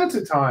major minutes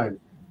at times.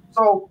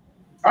 So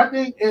I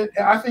think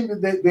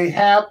that they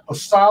have a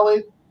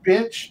solid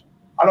bench.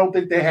 I don't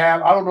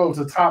know if it's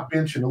a top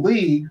bench in the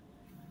league,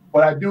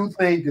 but I do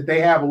think that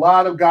they have a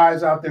lot of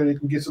guys out there that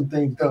can get some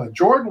things done.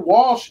 Jordan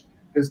Walsh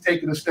has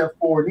taken a step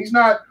forward. He's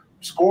not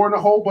scoring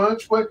a whole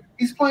bunch, but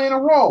he's playing a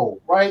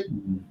role, right?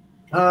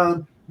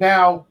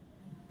 Now,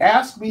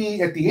 ask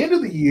me at the end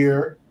of the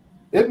year,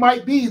 it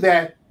might be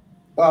that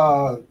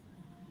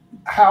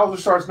Hauser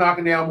starts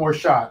knocking down more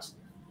shots.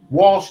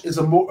 Walsh is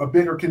a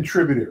bigger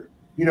contributor,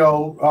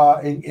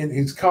 and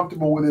he's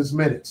comfortable with his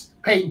minutes.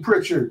 Peyton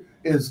Pritchard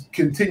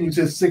continues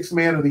his 6th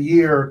man of the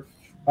year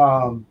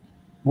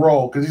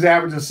role because he's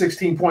averaging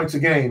 16 points a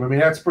game. I mean,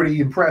 that's pretty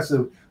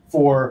impressive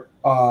for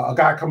a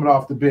guy coming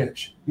off the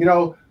bench,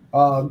 and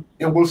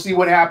we'll see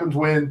what happens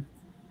when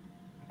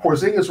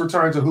Porzingis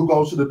returns and who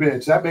goes to the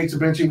bench. That makes the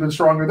bench even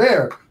stronger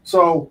there.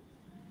 So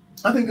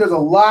I think there's a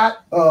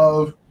lot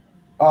of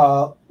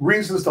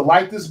reasons to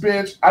like this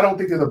bench. I don't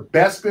think they're the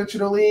best bench in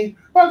the league,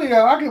 but I think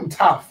I'll give them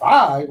top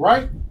 5,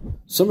 right?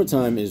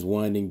 Summertime is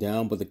winding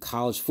down, but the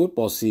college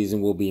football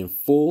season will be in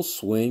full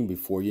swing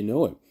before you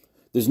know it.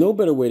 There's no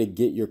better way to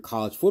get your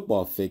college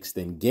football fix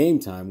than Game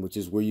Time, which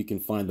is where you can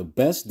find the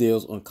best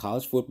deals on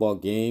college football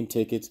game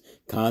tickets,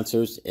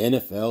 concerts,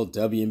 NFL,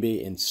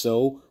 WNBA, and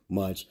so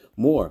much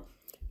more.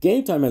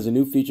 Game Time has a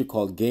new feature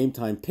called Game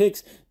Time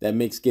Picks that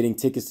makes getting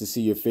tickets to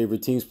see your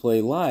favorite teams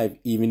play live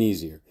even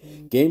easier.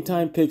 Game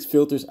Time Picks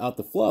filters out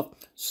the fluff,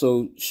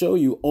 so show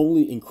you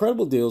only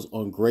incredible deals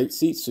on great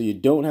seats so you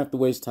don't have to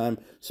waste time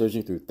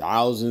searching through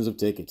thousands of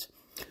tickets.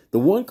 The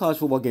one college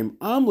football game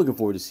I'm looking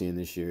forward to seeing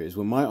this year is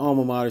when my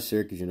alma mater,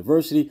 Syracuse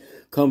University,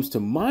 comes to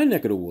my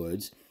neck of the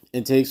woods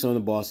and takes on the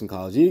Boston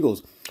College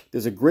Eagles.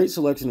 There's a great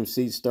selection of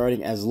seats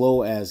starting as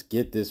low as,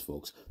 get this,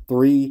 folks,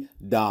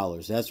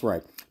 $3. That's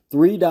right.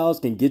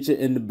 $3 can get you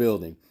in the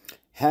building.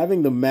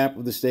 Having the map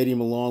of the stadium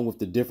along with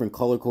the different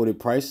color-coded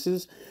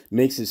prices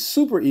makes it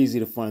super easy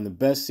to find the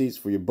best seats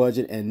for your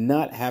budget and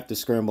not have to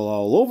scramble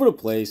all over the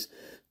place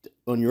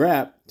on your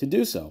app to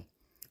do so.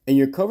 And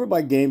you're covered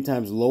by Game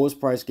Time's lowest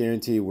price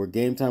guarantee, where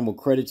Game Time will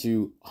credit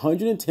you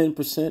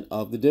 110%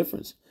 of the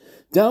difference.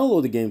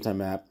 Download the Game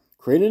Time app,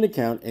 create an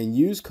account, and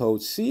use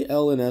code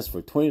CLNS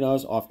for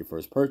 $20 off your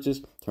first purchase.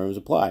 Terms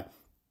apply.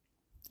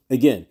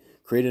 Again,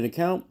 create an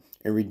account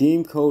and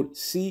redeem code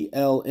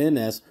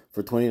CLNS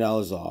for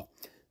 $20 off.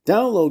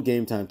 Download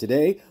Game Time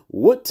today.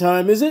 What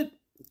time is it?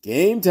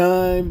 Game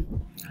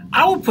time.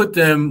 I would put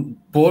them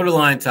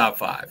borderline top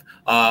 5.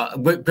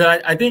 But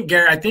I think,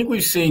 Gary, I think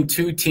we've seen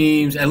two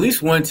teams, at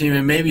least one team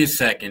and maybe a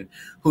second,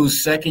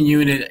 whose second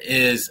unit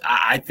is,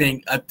 I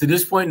think, to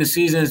this point in the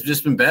season has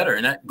just been better.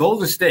 And that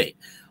Golden State,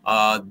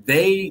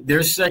 they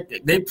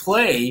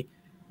play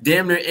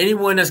damn near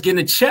anyone that's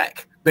getting a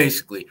check,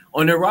 basically,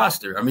 on their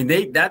roster. I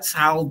mean, that's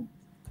how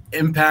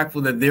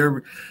impactful that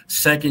their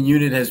second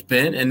unit has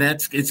been, and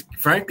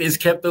frankly it's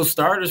kept those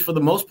starters for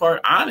the most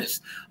part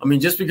honest. I mean,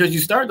 just because you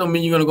start don't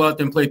mean you're going to go out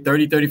there and play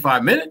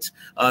 30-35 minutes.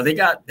 They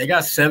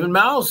got 7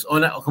 mouths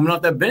on that coming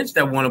off that bench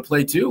that want to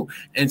play too.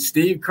 And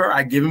Steve Kerr,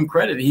 I give him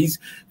credit. He's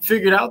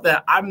figured out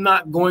that I'm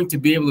not going to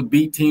be able to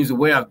beat teams the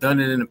way I've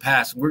done it in the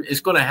past. It's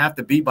going to have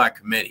to be by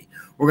committee.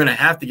 We're going to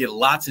have to get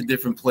lots of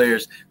different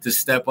players to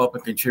step up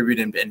and contribute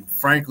and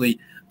frankly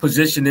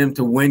position them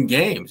to win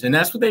games. And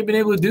that's what they've been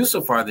able to do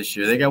so far this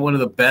year. They got one of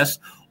the best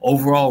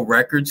overall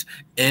records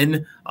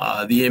in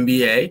the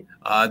NBA.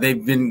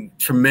 They've been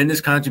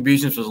tremendous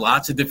contributions with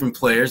lots of different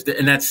players.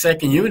 And that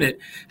second unit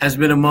has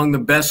been among the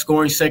best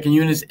scoring second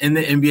units in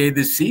the NBA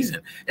this season,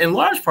 in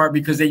large part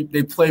because they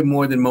play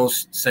more than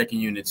most second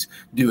units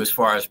do as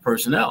far as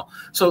personnel.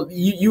 So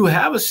you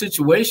have a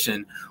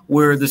situation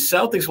where the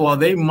Celtics, while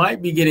they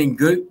might be getting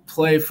good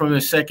play from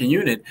their second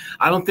unit,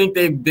 I don't think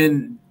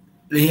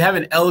they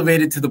haven't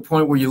elevated to the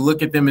point where you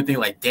look at them and think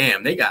like,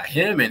 damn, they got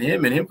him and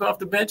him and him off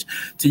the bench.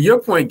 To your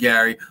point,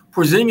 Gary,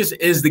 Porzingis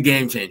is the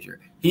game changer.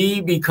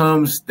 He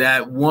becomes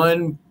that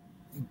one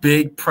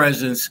big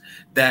presence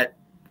that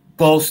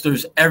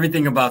bolsters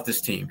everything about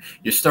this team.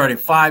 Your starting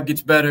 5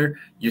 gets better.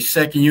 Your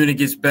second unit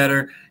gets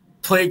better.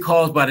 Play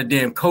calls by the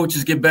damn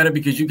coaches get better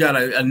because you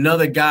got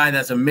another guy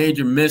that's a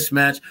major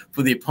mismatch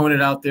for the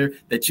opponent out there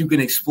that you can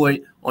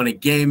exploit on a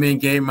game-in,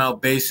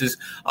 game-out basis.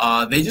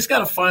 They just got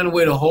to find a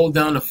way to hold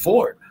down the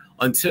fort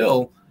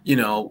until,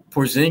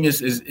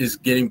 Porzingis is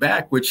getting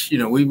back, which,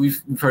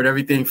 we've heard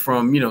everything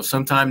from,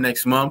 sometime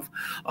next month,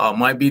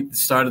 might be the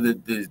start of the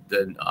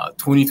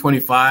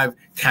 2025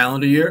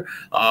 calendar year.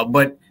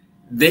 But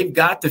they've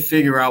got to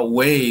figure out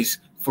ways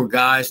for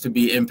guys to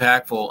be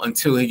impactful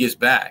until he gets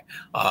back.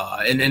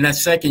 And that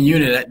second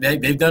unit,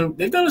 they've done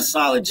a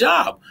solid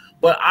job.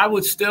 But I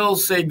would still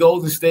say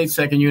Golden State's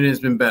second unit has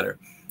been better.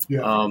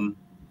 Yeah. And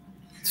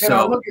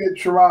I'm looking at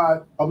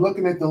Sherrod. I'm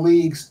looking at the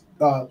leagues.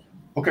 The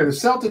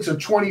Celtics are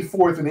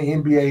 24th in the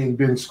NBA in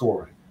bench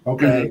scoring.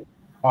 Okay.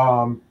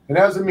 Mm-hmm. It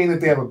doesn't mean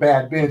that they have a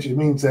bad bench. It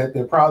means that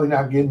they're probably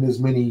not getting as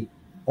many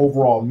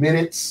overall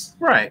minutes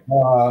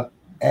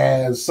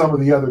as some of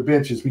the other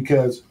benches.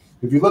 Because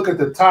if you look at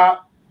the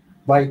top,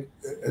 like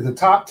the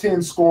top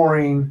 10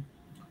 scoring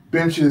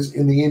benches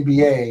in the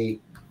NBA,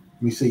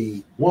 let me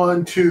see,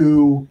 1,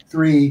 2,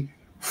 3,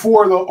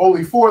 4.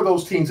 Only 4 of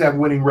those teams have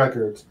winning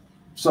records.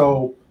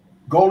 So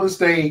Golden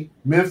State,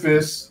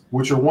 Memphis,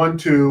 which are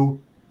 1-2,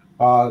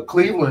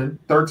 Cleveland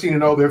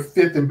 13-0, they're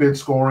 5th in bench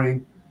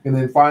scoring, and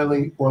then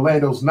finally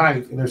Orlando's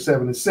 9th, and they're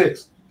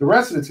 7-6. The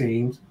rest of the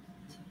teams,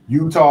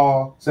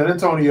 Utah, San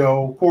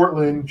Antonio,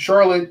 Portland,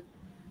 Charlotte,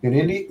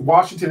 and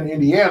Washington and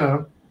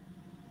Indiana,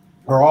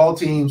 are all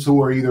teams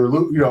who are either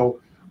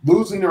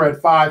losing or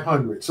at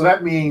 500. So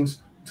that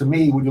means, to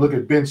me, when you look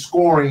at bench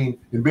scoring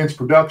and bench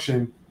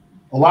production,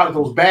 a lot of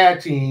those bad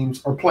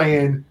teams are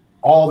playing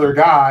all their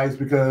guys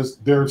because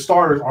their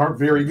starters aren't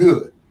very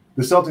good.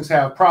 The Celtics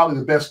have probably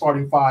the best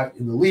starting 5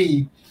 in the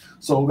league,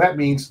 so that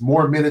means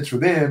more minutes for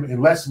them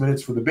and less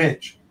minutes for the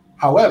bench.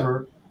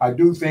 However, I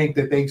do think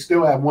that they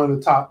still have one of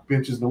the top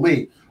benches in the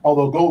league,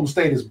 although Golden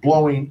State is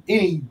blowing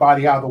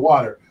anybody out of the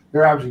water.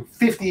 They're averaging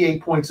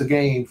 58 points a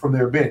game from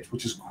their bench,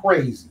 which is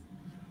crazy.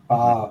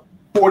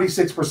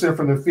 46%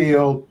 from the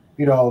field,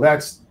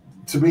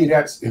 to me,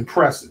 that's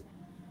impressive.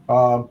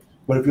 But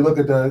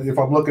if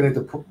I'm looking at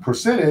the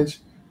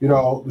percentage,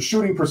 the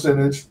shooting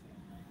percentage,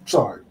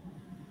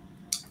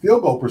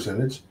 field goal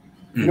percentage,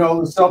 the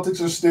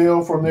Celtics are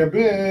still from their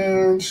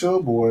bench.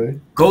 Oh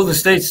boy, Golden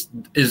State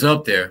is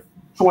up there,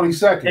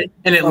 22nd,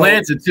 and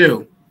Atlanta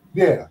too.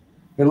 Yeah,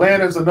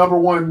 Atlanta's the number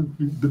one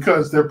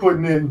because they're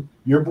putting in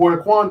your boy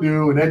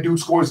Kwandu, and that dude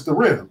scores at the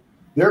rim.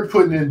 They're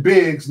putting in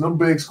bigs, and them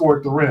bigs score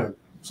at the rim.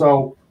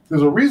 So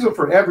there's a reason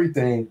for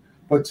everything.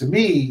 But to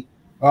me,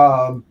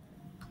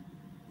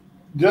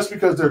 just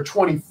because they're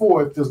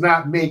 24th does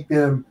not make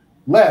them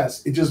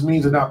less. It just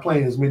means they're not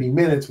playing as many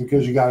minutes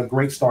because you got a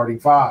great starting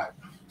 5.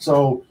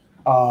 So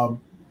To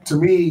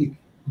me,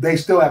 they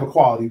still have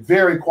a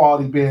very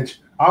quality bench.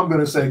 I'm going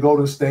to say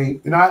Golden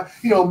State. And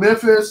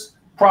Memphis,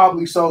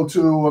 probably so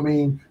too. I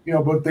mean,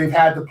 but they've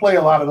had to play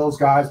a lot of those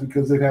guys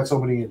because they've had so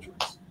many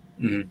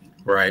injuries.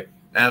 Right.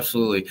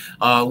 Absolutely.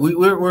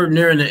 We're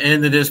nearing the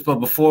end of this, but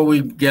before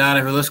we get out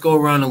of here, let's go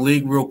around the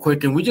league real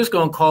quick, and we're just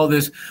going to call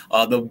this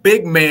the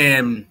big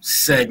man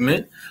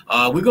segment.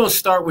 We're going to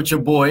start with your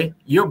boy,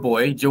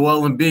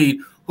 Joel Embiid,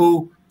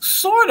 who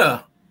sort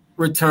of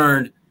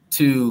returned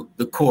to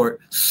the court,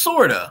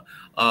 sort of.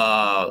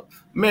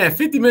 Man,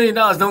 $50 million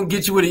don't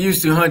get you what it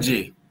used to, huh,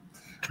 G?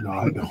 No,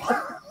 I don't.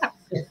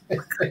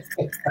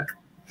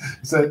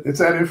 It's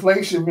that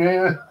inflation,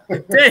 man.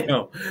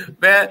 Damn,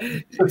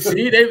 man.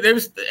 See,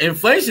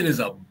 inflation is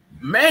a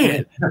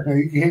man.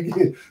 You can't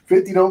get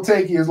 50. Don't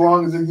take you as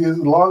long as it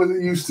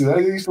used to.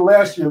 It used to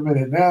last you a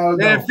minute. Now,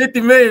 man,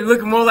 50 million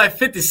looking more like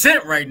 50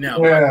 cents right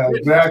now. Yeah,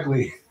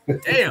 exactly.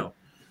 Damn.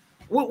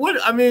 What?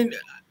 I mean,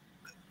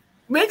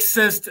 makes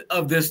sense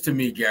of this to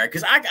me, Gary,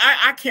 because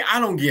I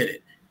don't get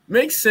it.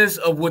 Makes sense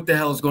of what the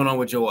hell is going on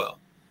with Joel.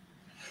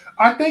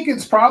 I think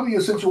it's probably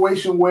a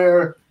situation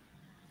where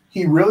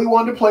he really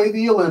wanted to play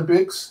the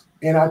Olympics,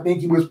 and I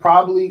think he was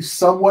probably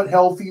somewhat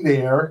healthy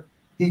there.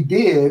 He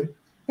did,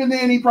 and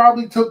then he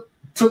probably took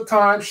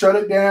time, shut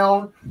it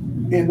down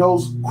in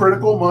those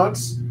critical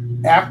months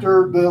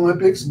after the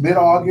Olympics,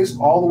 mid-August,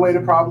 all the way to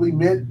probably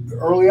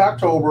early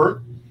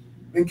October,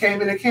 and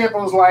came into camp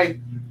and was like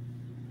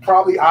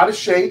probably out of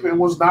shape and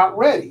was not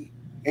ready.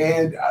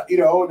 And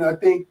and I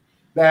think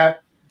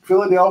that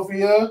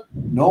Philadelphia,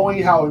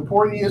 knowing how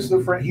important he is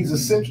to he's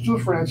essential to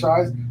the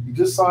franchise. He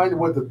just signed the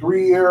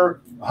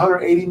 3-year,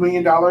 $180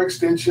 million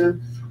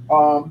extension,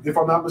 if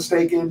I'm not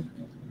mistaken.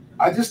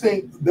 I just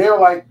think they're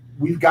like,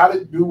 we've got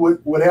to do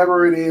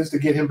whatever it is to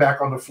get him back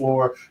on the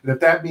floor. And if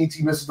that means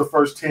he misses the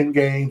first 10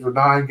 games or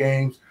 9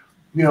 games,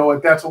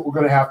 that's what we're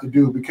going to have to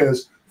do,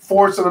 because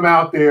forcing him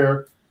out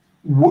there,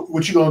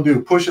 what you going to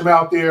do? Push him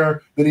out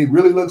there, then he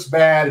really looks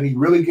bad and he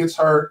really gets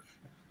hurt.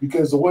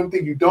 Because the one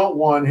thing you don't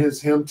want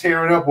is him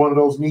tearing up one of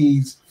those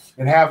knees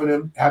and having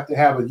him have to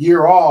have a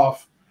year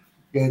off.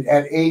 And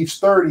at age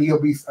 30,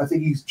 I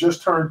think he's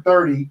just turned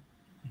 30.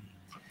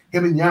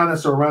 Him and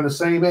Giannis are around the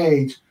same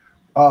age.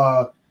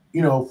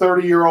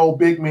 30-year-old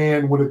big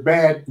man with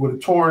a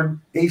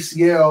torn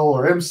ACL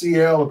or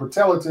MCL or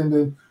patella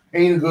tendon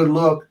ain't a good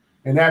look,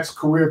 and that's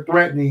career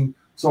threatening.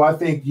 So I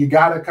think you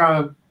got to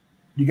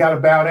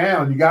bow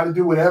down. You got to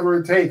do whatever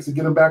it takes to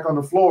get him back on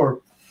the floor.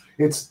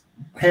 It's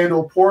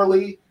handled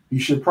poorly. He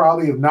should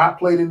probably have not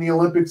played in the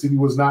Olympics if he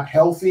was not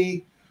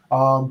healthy.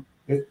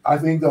 I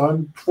think the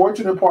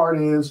unfortunate part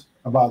is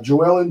about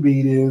Joel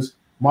Embiid is,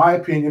 my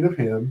opinion of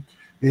him,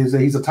 is that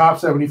he's a top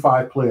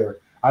 75 player.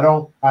 I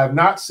have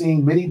not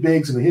seen many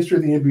bigs in the history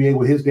of the NBA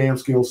with his damn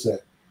skill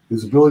set.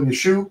 His ability to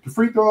shoot the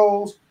free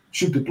throws,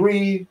 shoot the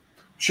three,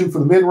 shoot for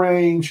the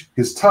mid-range,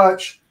 his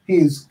touch. He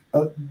is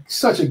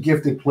such a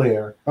gifted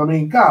player. I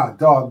mean, God,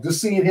 dog,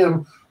 just seeing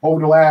him over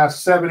the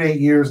last 7-8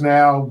 years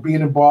now,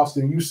 being in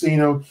Boston, you've seen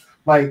him.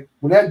 Like,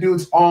 when that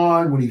dude's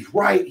on, when he's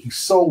right, he's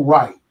so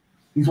right.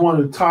 He's one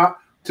of the top,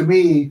 to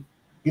me,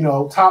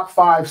 top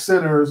 5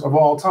 centers of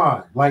all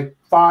time, like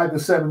 5 to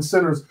 7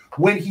 centers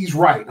when he's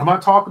right. I'm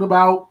not talking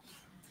about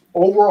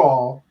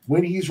overall,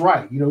 when he's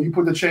right. You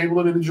put the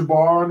Chamberlain and the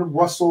Jabbar and the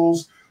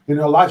Russells and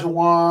the Elijah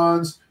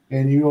Wands,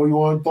 and, you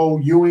want to throw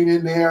Ewing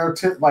in there.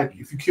 Like,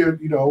 if you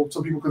could,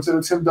 some people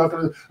consider Tim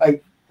Duncan,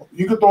 like,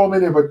 you could throw him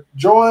in there, but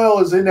Joel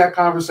is in that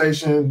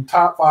conversation,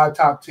 top 5,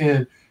 top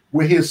 10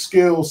 with his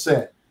skill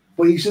set.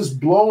 But he's just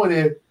blowing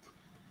it,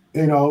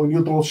 and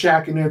you throw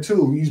Shaq in there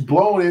too. He's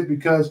blowing it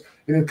because,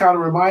 and it kind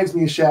of reminds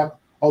me of Shaq,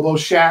 although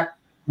Shaq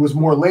was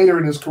more later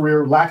in his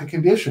career, lack of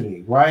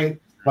conditioning, right?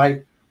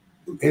 Like,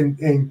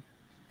 and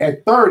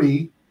at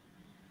 30,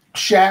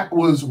 Shaq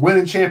was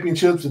winning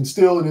championships and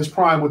still in his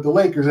prime with the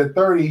Lakers. At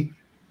 30,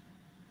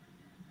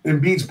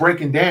 Embiid's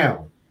breaking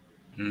down.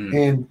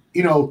 And,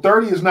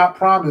 30 is not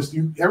promised.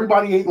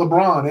 Everybody ain't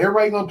LeBron.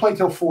 Everybody going to play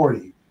till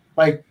 40.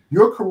 Like,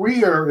 your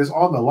career is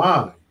on the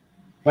line.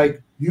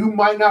 Like, you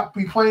might not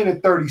be playing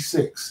at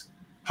 36.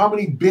 How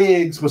many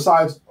bigs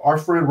besides our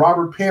friend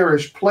Robert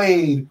Parrish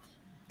played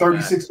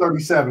 36,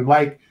 37?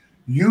 Like,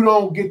 you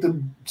don't get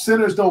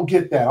centers don't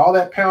get that. All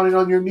that pounding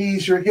on your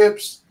knees, your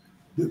hips,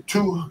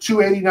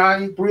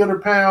 289,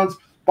 300 pounds,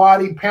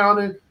 body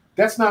pounding,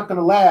 that's not going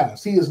to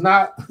last. He is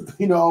not,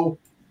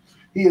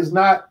 he is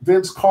not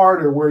Vince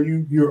Carter where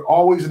you're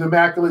always in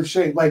immaculate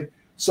shape. Like,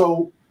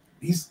 so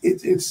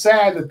it's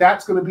sad that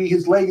that's going to be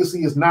his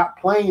legacy, is not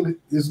playing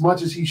as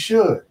much as he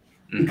should.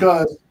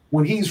 Because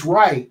when he's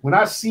right, when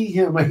I see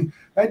him, like,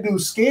 that dude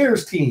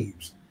scares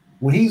teams.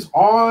 When he's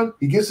on,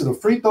 he gets to the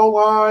free throw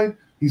line.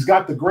 He's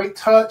got the great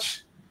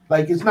touch.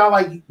 Like, it's not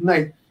like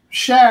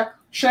Shaq.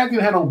 Shaq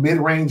didn't have no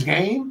mid-range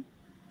game.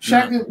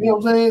 Shaq didn't, you know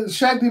what I'm saying?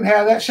 Shaq didn't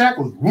have that. Shaq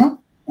was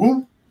whoop,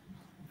 whoop,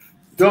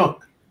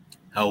 dunk.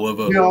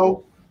 However,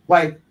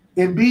 like,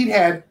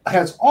 Embiid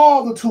has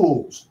all the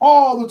tools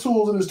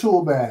in his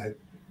tool bag.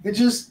 It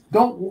just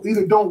don't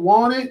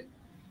want it,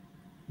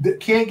 that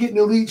can't get in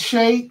elite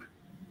shape,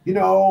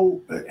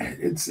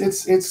 it's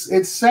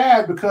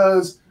sad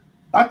because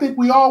I think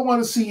we all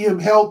want to see him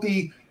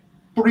healthy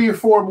 3 or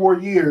 4 more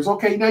years.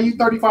 Okay, now you're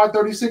 35,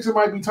 36, it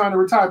might be time to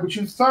retire, but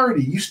you're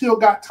 30. You still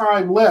got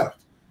time left.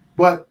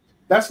 But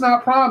that's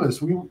not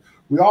promised. We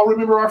all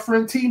remember our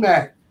friend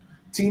T-Mac.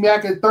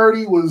 T-Mac at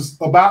 30 was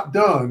about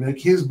done. Like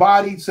his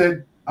body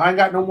said, I ain't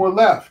got no more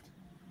left.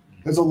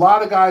 There's a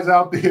lot of guys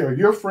out there.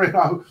 Your friend,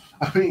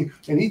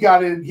 and he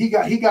got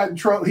in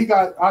trouble. He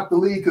got out the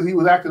league because he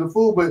was acting a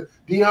fool. But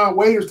Deion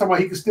Waiters talking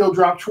about he could still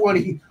drop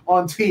 20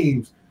 on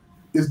teams.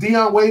 Is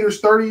Deion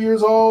Waiters 30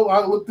 years old?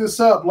 I looked this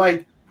up.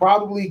 Like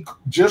probably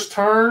just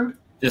turned.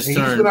 He's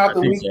been out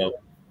the league. So.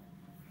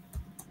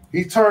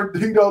 He turned,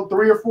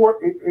 3 or 4,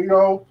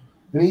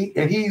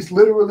 and he's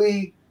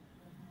literally.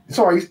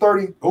 Sorry, he's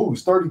 30. Oh,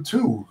 he's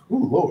 32. Oh,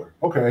 Lord.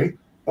 Okay.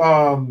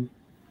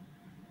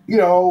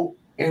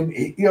 And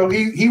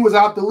he was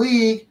out the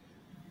league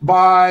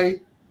by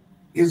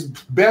his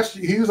best.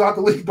 He was out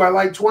the league by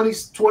like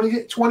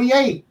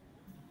 28.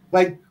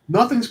 Like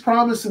nothing's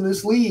promised in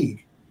this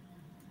league.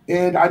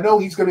 And I know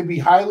he's going to be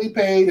highly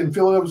paid, and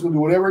Philadelphia's going to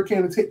do whatever it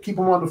can to keep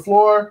him on the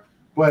floor.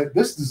 But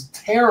this is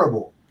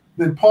terrible.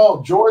 Then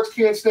Paul George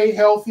can't stay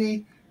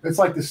healthy. It's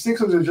like the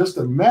Sixers are just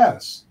a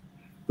mess.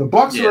 The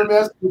Bucks are a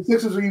mess. The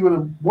Sixers are even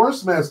a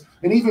worse mess.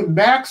 And even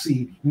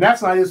Maxey, and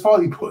that's not his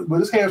fault. But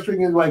his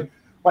hamstring is like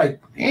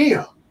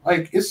damn.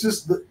 Like it's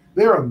just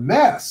they're a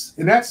mess,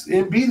 and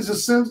Embiid is a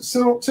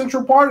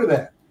central part of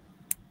that.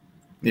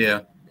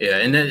 Yeah,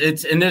 and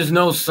there's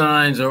no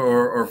signs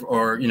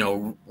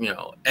or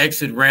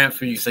exit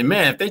ramps where you say,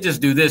 man, if they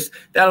just do this,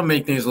 that'll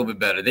make things a little bit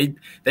better. They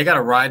got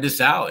to ride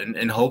this out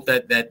and hope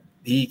that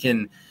he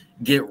can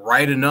get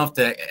right enough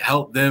to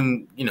help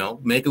them,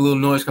 make a little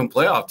noise come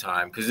playoff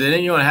time. Because it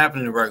ain't going to happen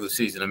in the regular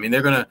season. I mean,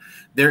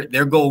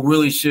 their goal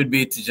really should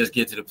be to just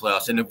get to the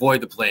playoffs and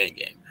avoid the playing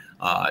game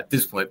at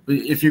this point. But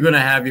if you're going to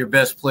have your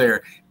best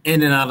player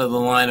in and out of the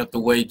lineup the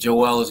way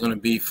Joel is going to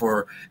be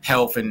for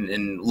health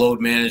and load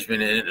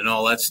management and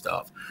all that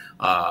stuff,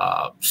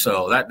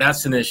 so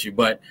that's an issue.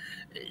 But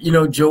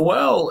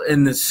Joel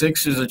and the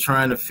Sixers are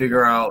trying to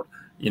figure out,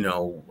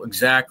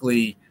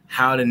 exactly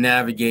how to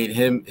navigate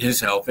his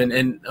health.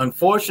 And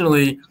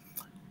unfortunately,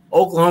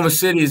 Oklahoma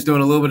City is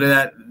doing a little bit of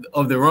that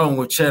of their own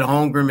with Chet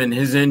Holmgren and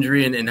his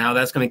injury and how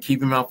that's going to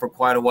keep him out for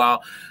quite a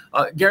while.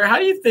 Gary, how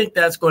do you think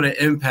that's going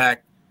to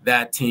impact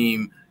that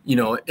team,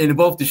 in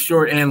both the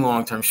short and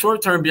long term?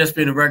 Short term just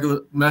being the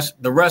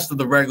rest of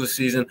the regular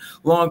season.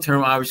 Long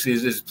term, obviously,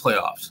 is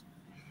playoffs.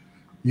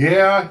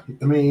 Yeah,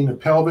 I mean, a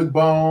pelvic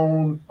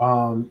bone,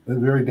 a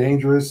very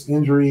dangerous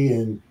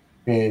injury,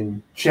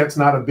 and Chet's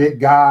not a big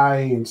guy,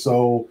 and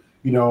so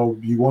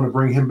you want to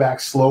bring him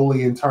back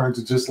slowly in terms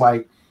of just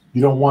like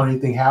you don't want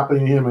anything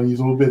happening to him, and he's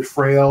a little bit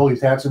frail.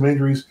 He's had some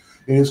injuries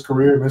in his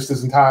career, missed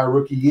his entire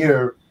rookie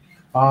year.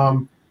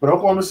 But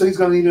Oklahoma City's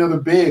going to need another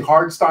big.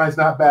 Hardenstein's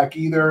not back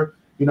either,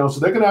 so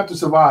they're going to have to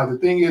survive. The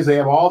thing is, they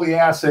have all the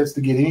assets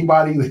to get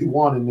anybody they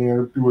want in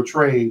there through a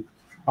trade.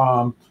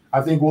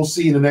 I think we'll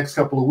see in the next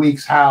couple of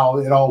weeks how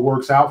it all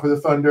works out for the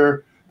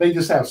Thunder. They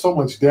just have so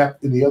much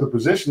depth in the other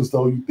positions,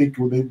 though. You think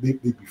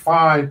they'd be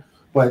fine,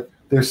 but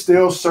they're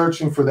still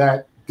searching for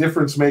that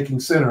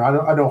difference-making center.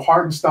 I know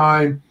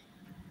Hardenstein,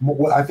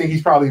 I think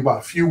he's probably about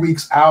a few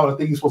weeks out. I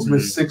think he's supposed to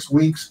miss 6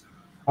 weeks.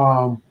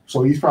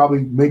 So he's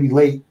probably maybe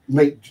late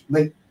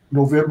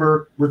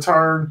November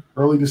return,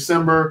 early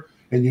December,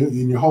 and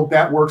you hope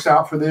that works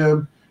out for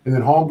them. And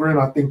then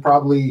Holmgren, I think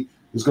probably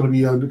is going to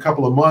be a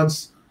couple of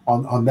months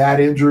on that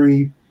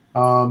injury.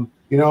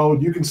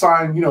 You can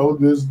sign,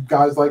 there's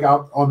guys like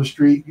out on the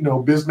street,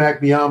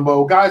 Bismack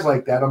Biyombo, guys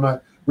like that. I'm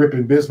not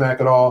ripping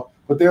Bismack at all,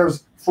 but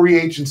there's free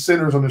agent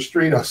centers on the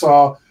street. I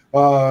saw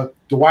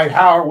Dwight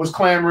Howard was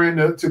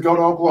clamoring to go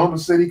to Oklahoma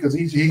City because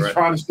he's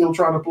right. still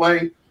trying to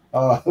play.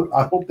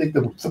 I don't think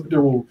the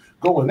Thunder will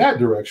go in that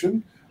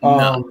direction.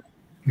 No.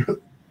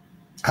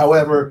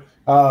 However,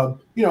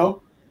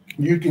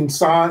 you can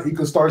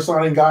start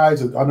signing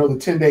guys. I know the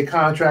 10-day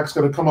contract's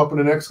going to come up in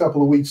the next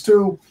couple of weeks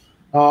too.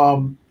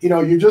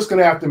 You're just going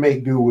to have to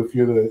make do if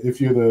you're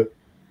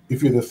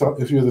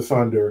the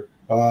Thunder.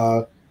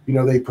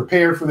 They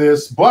prepared for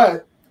this,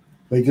 but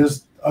they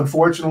just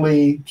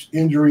unfortunately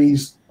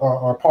injuries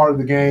are part of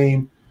the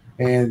game,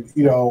 and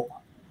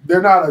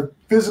they're not a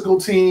physical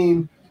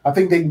team. I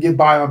think they can get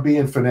by on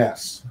being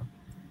finesse.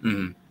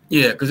 Mm-hmm.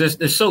 Yeah, because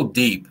they're so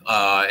deep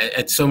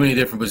at so many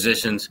different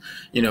positions.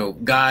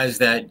 Guys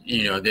that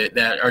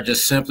that are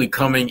just simply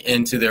coming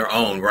into their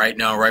own right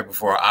now, right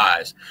before our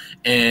eyes.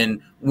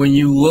 And when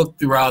you look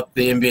throughout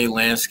the NBA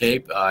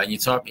landscape, and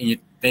you're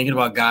thinking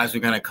about guys who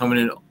are kind of coming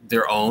in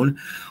their own.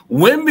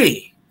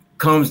 Wemby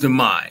comes to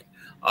mind.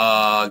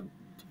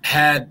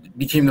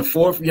 Became the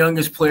 4th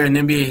youngest player in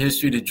NBA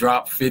history to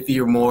drop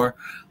 50 or more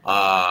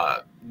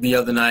the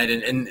other night,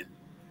 and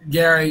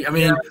Gary, I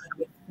mean,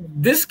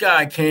 this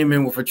guy came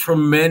in with a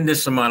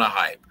tremendous amount of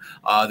hype,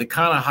 the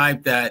kind of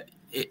hype that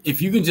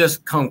if you can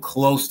just come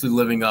close to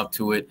living up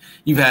to it,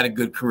 you've had a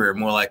good career,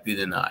 more likely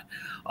than not.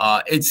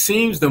 It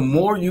seems the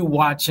more you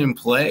watch him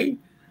play,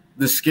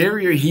 the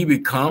scarier he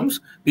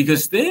becomes,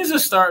 because things are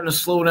starting to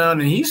slow down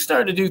and he's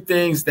starting to do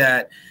things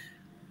that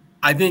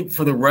I think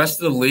for the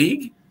rest of the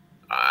league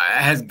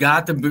has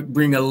got to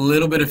bring a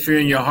little bit of fear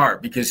in your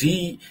heart, because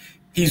he's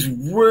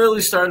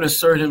really starting to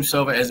assert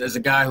himself as a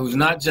guy who's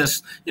not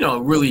just,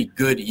 a really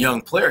good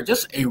young player,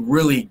 just a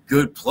really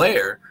good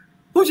player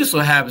who just so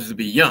happens to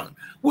be young.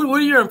 What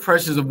are your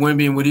impressions of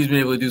Wemby and what he's been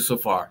able to do so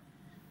far?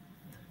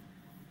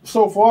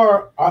 So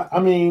far,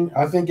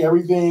 I think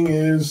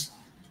everything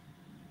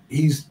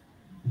he's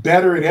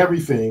better at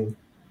everything.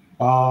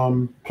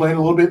 Playing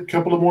a little bit,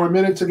 couple of more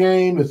minutes a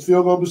game. His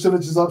field goal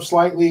percentage is up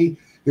slightly.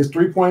 His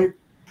 3-point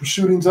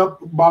shooting's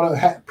up about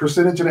a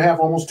percentage and a half,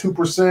 almost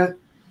 2%.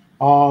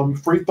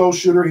 Free throw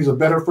shooter, he's a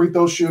better free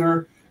throw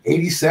shooter,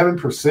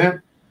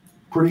 87%.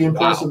 Pretty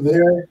impressive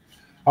there.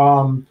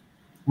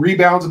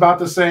 Rebounds about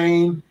the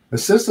same.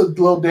 Assists a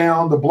little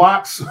down. The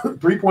blocks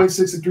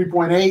 3.6 and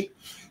 3.8,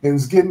 and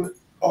is getting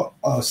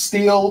a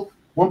steal,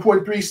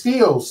 1.3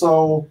 steals.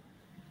 So,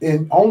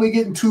 and only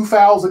getting 2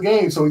 fouls a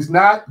game. So he's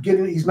not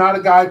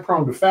a guy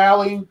prone to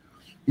fouling.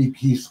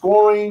 He's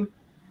scoring.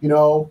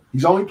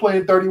 He's only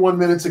playing 31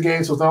 minutes a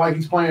game, so it's not like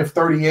he's playing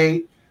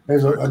 38.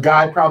 There's a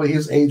guy probably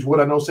his age would.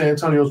 I know San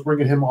Antonio's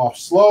bringing him off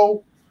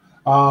slow,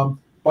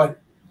 but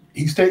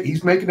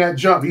he's making that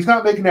jump. He's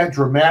not making that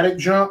dramatic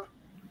jump,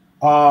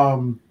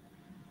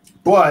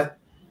 but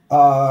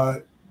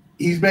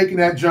he's making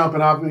that jump.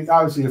 And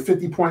obviously a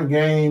 50-point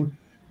game.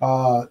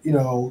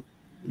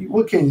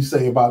 What can you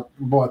say about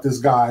this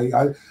guy?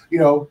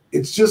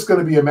 It's just going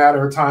to be a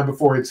matter of time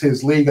before it's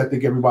his league. I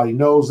think everybody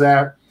knows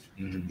that.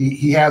 Mm-hmm.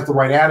 He has the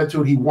right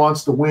attitude. He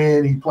wants to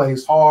win. He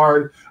plays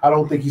hard. I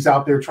don't think he's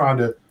out there trying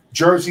to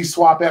jersey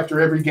swap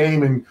after every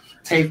game and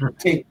take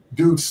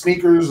dudes'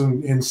 sneakers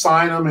and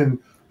sign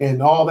them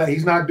and all that.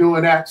 He's not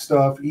doing that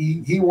stuff.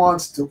 He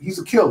wants to. He's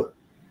a killer,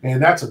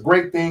 and that's a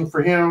great thing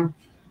for him.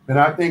 And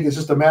I think it's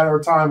just a matter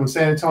of time when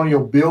San Antonio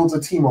builds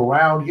a team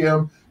around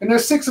him. And they're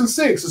 6-6.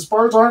 The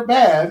Spurs aren't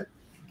bad.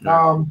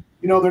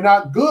 They're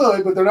not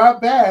good, but they're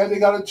not bad. They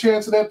got a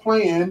chance of that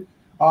play-in.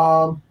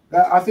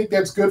 I think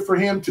that's good for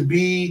him to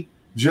be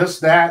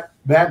just that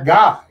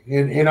guy.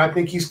 And I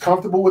think he's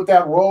comfortable with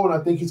that role, and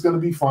I think he's going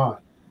to be fine.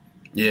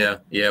 Yeah.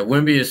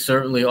 Wemby is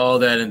certainly all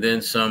that and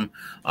then some.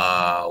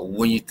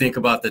 When you think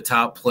about the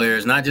top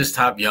players, not just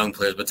top young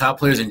players, but top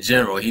players in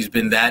general, he's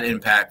been that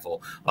impactful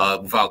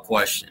without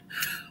question.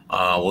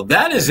 Well,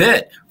 that is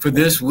it for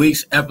this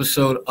week's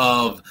episode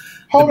of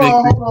Hold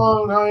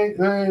on.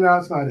 No,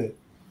 that's not it.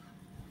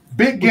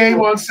 Big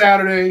game on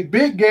Saturday.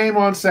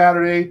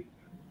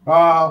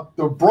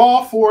 The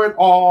brawl for it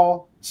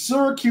all.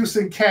 Syracuse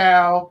and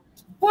Cal.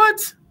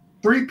 What?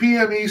 3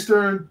 p.m.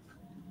 Eastern,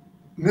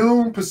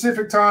 noon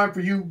Pacific time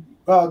for you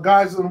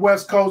guys on the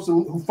West Coast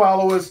who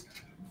follow us.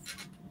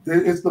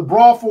 It's the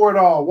brawl for it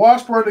all.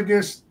 Washburn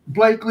against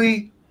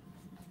Blakely.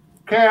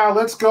 Cal,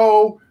 let's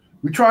go.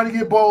 We're trying to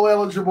get bowl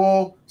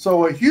eligible.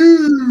 So a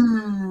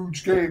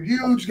huge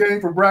game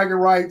for bragging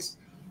rights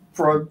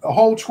for a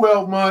whole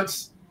 12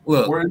 months.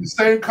 Look. We're in the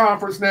same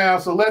conference now,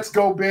 so let's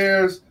go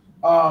Bears.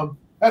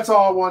 That's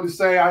all I wanted to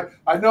say.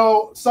 I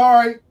know.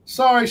 Sorry,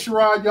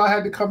 Sherrod, y'all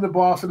had to come to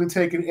Boston and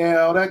take an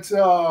L. That's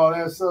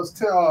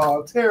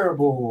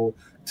terrible.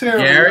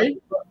 Gary,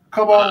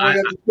 come all the way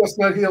up to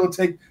Chestnut Hill and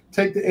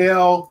take the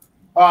L.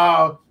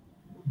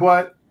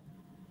 But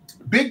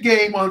big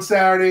game on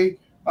Saturday.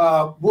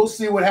 We'll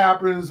see what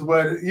happens,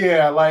 but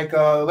yeah,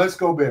 let's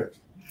go Bears.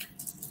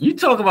 You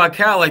talk about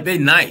Cal like they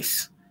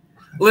nice.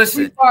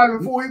 Listen,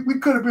 we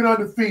could have been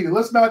undefeated.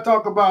 Let's not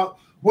talk about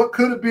what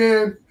could have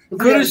been.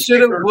 Coulda,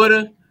 shoulda,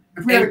 woulda.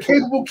 If we had a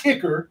capable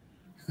kicker,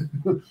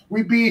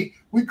 we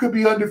could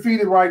be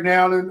undefeated right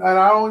now. And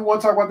I don't even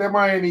want to talk about that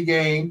Miami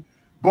game,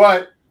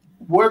 but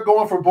we're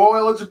going for bowl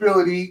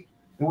eligibility,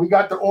 and we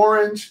got the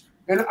orange.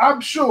 And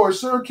I'm sure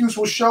Syracuse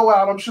will show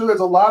out. I'm sure there's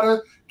a lot of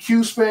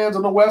Cuse fans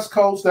on the West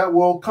Coast that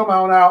will come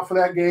out for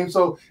that game.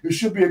 So it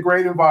should be a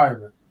great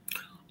environment.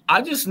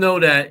 I just know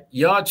that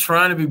y'all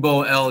trying to be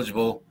bowl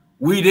eligible.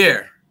 We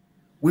there.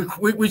 We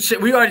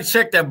already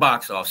checked that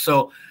box off.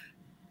 So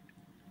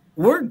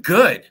we're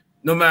good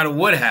no matter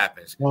what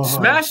happens. Uh-huh.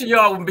 Smashing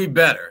y'all would be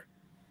better,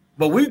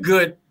 but we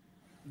good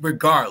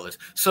regardless.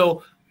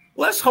 So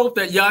let's hope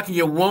that y'all can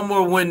get one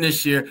more win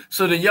this year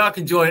so that y'all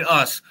can join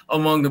us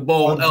among the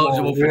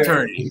bowl-eligible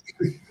fraternity.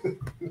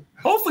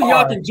 Hopefully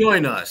y'all can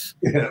join us.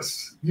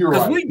 Yes, you're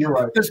right. You're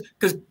right.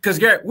 Because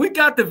Gary, we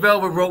got the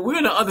velvet rope. We're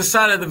on the other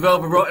side of the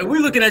velvet rope, and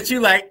we're looking at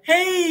you like,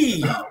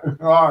 hey.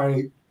 All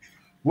right.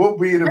 We'll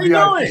be in the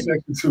VIP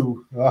section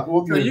too.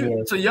 We'll get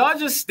there. So y'all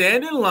just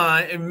stand in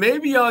line, and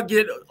maybe y'all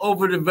get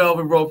over the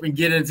velvet rope and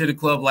get into the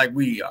club like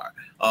we are.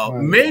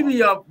 Maybe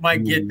y'all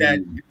might get that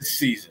this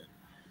season.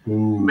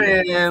 Ooh.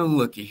 Man,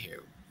 look at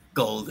here.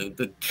 Golden,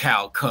 the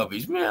cow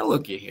cubbies. Man,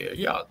 look at here.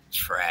 Y'all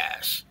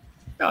trash.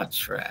 Y'all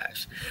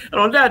trash. And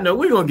on that note,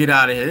 we're going to get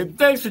out of here.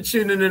 Thanks for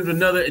tuning in to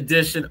another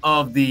edition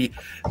of the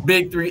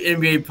Big Three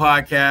NBA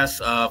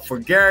podcast. For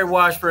Gary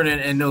Washburn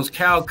and those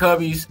cow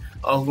cubbies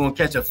who's going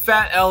to catch a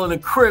fat L in the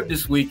crib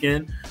this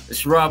weekend,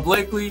 it's Sherrod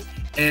Blakely,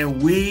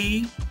 and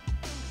we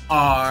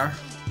are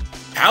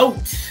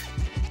out.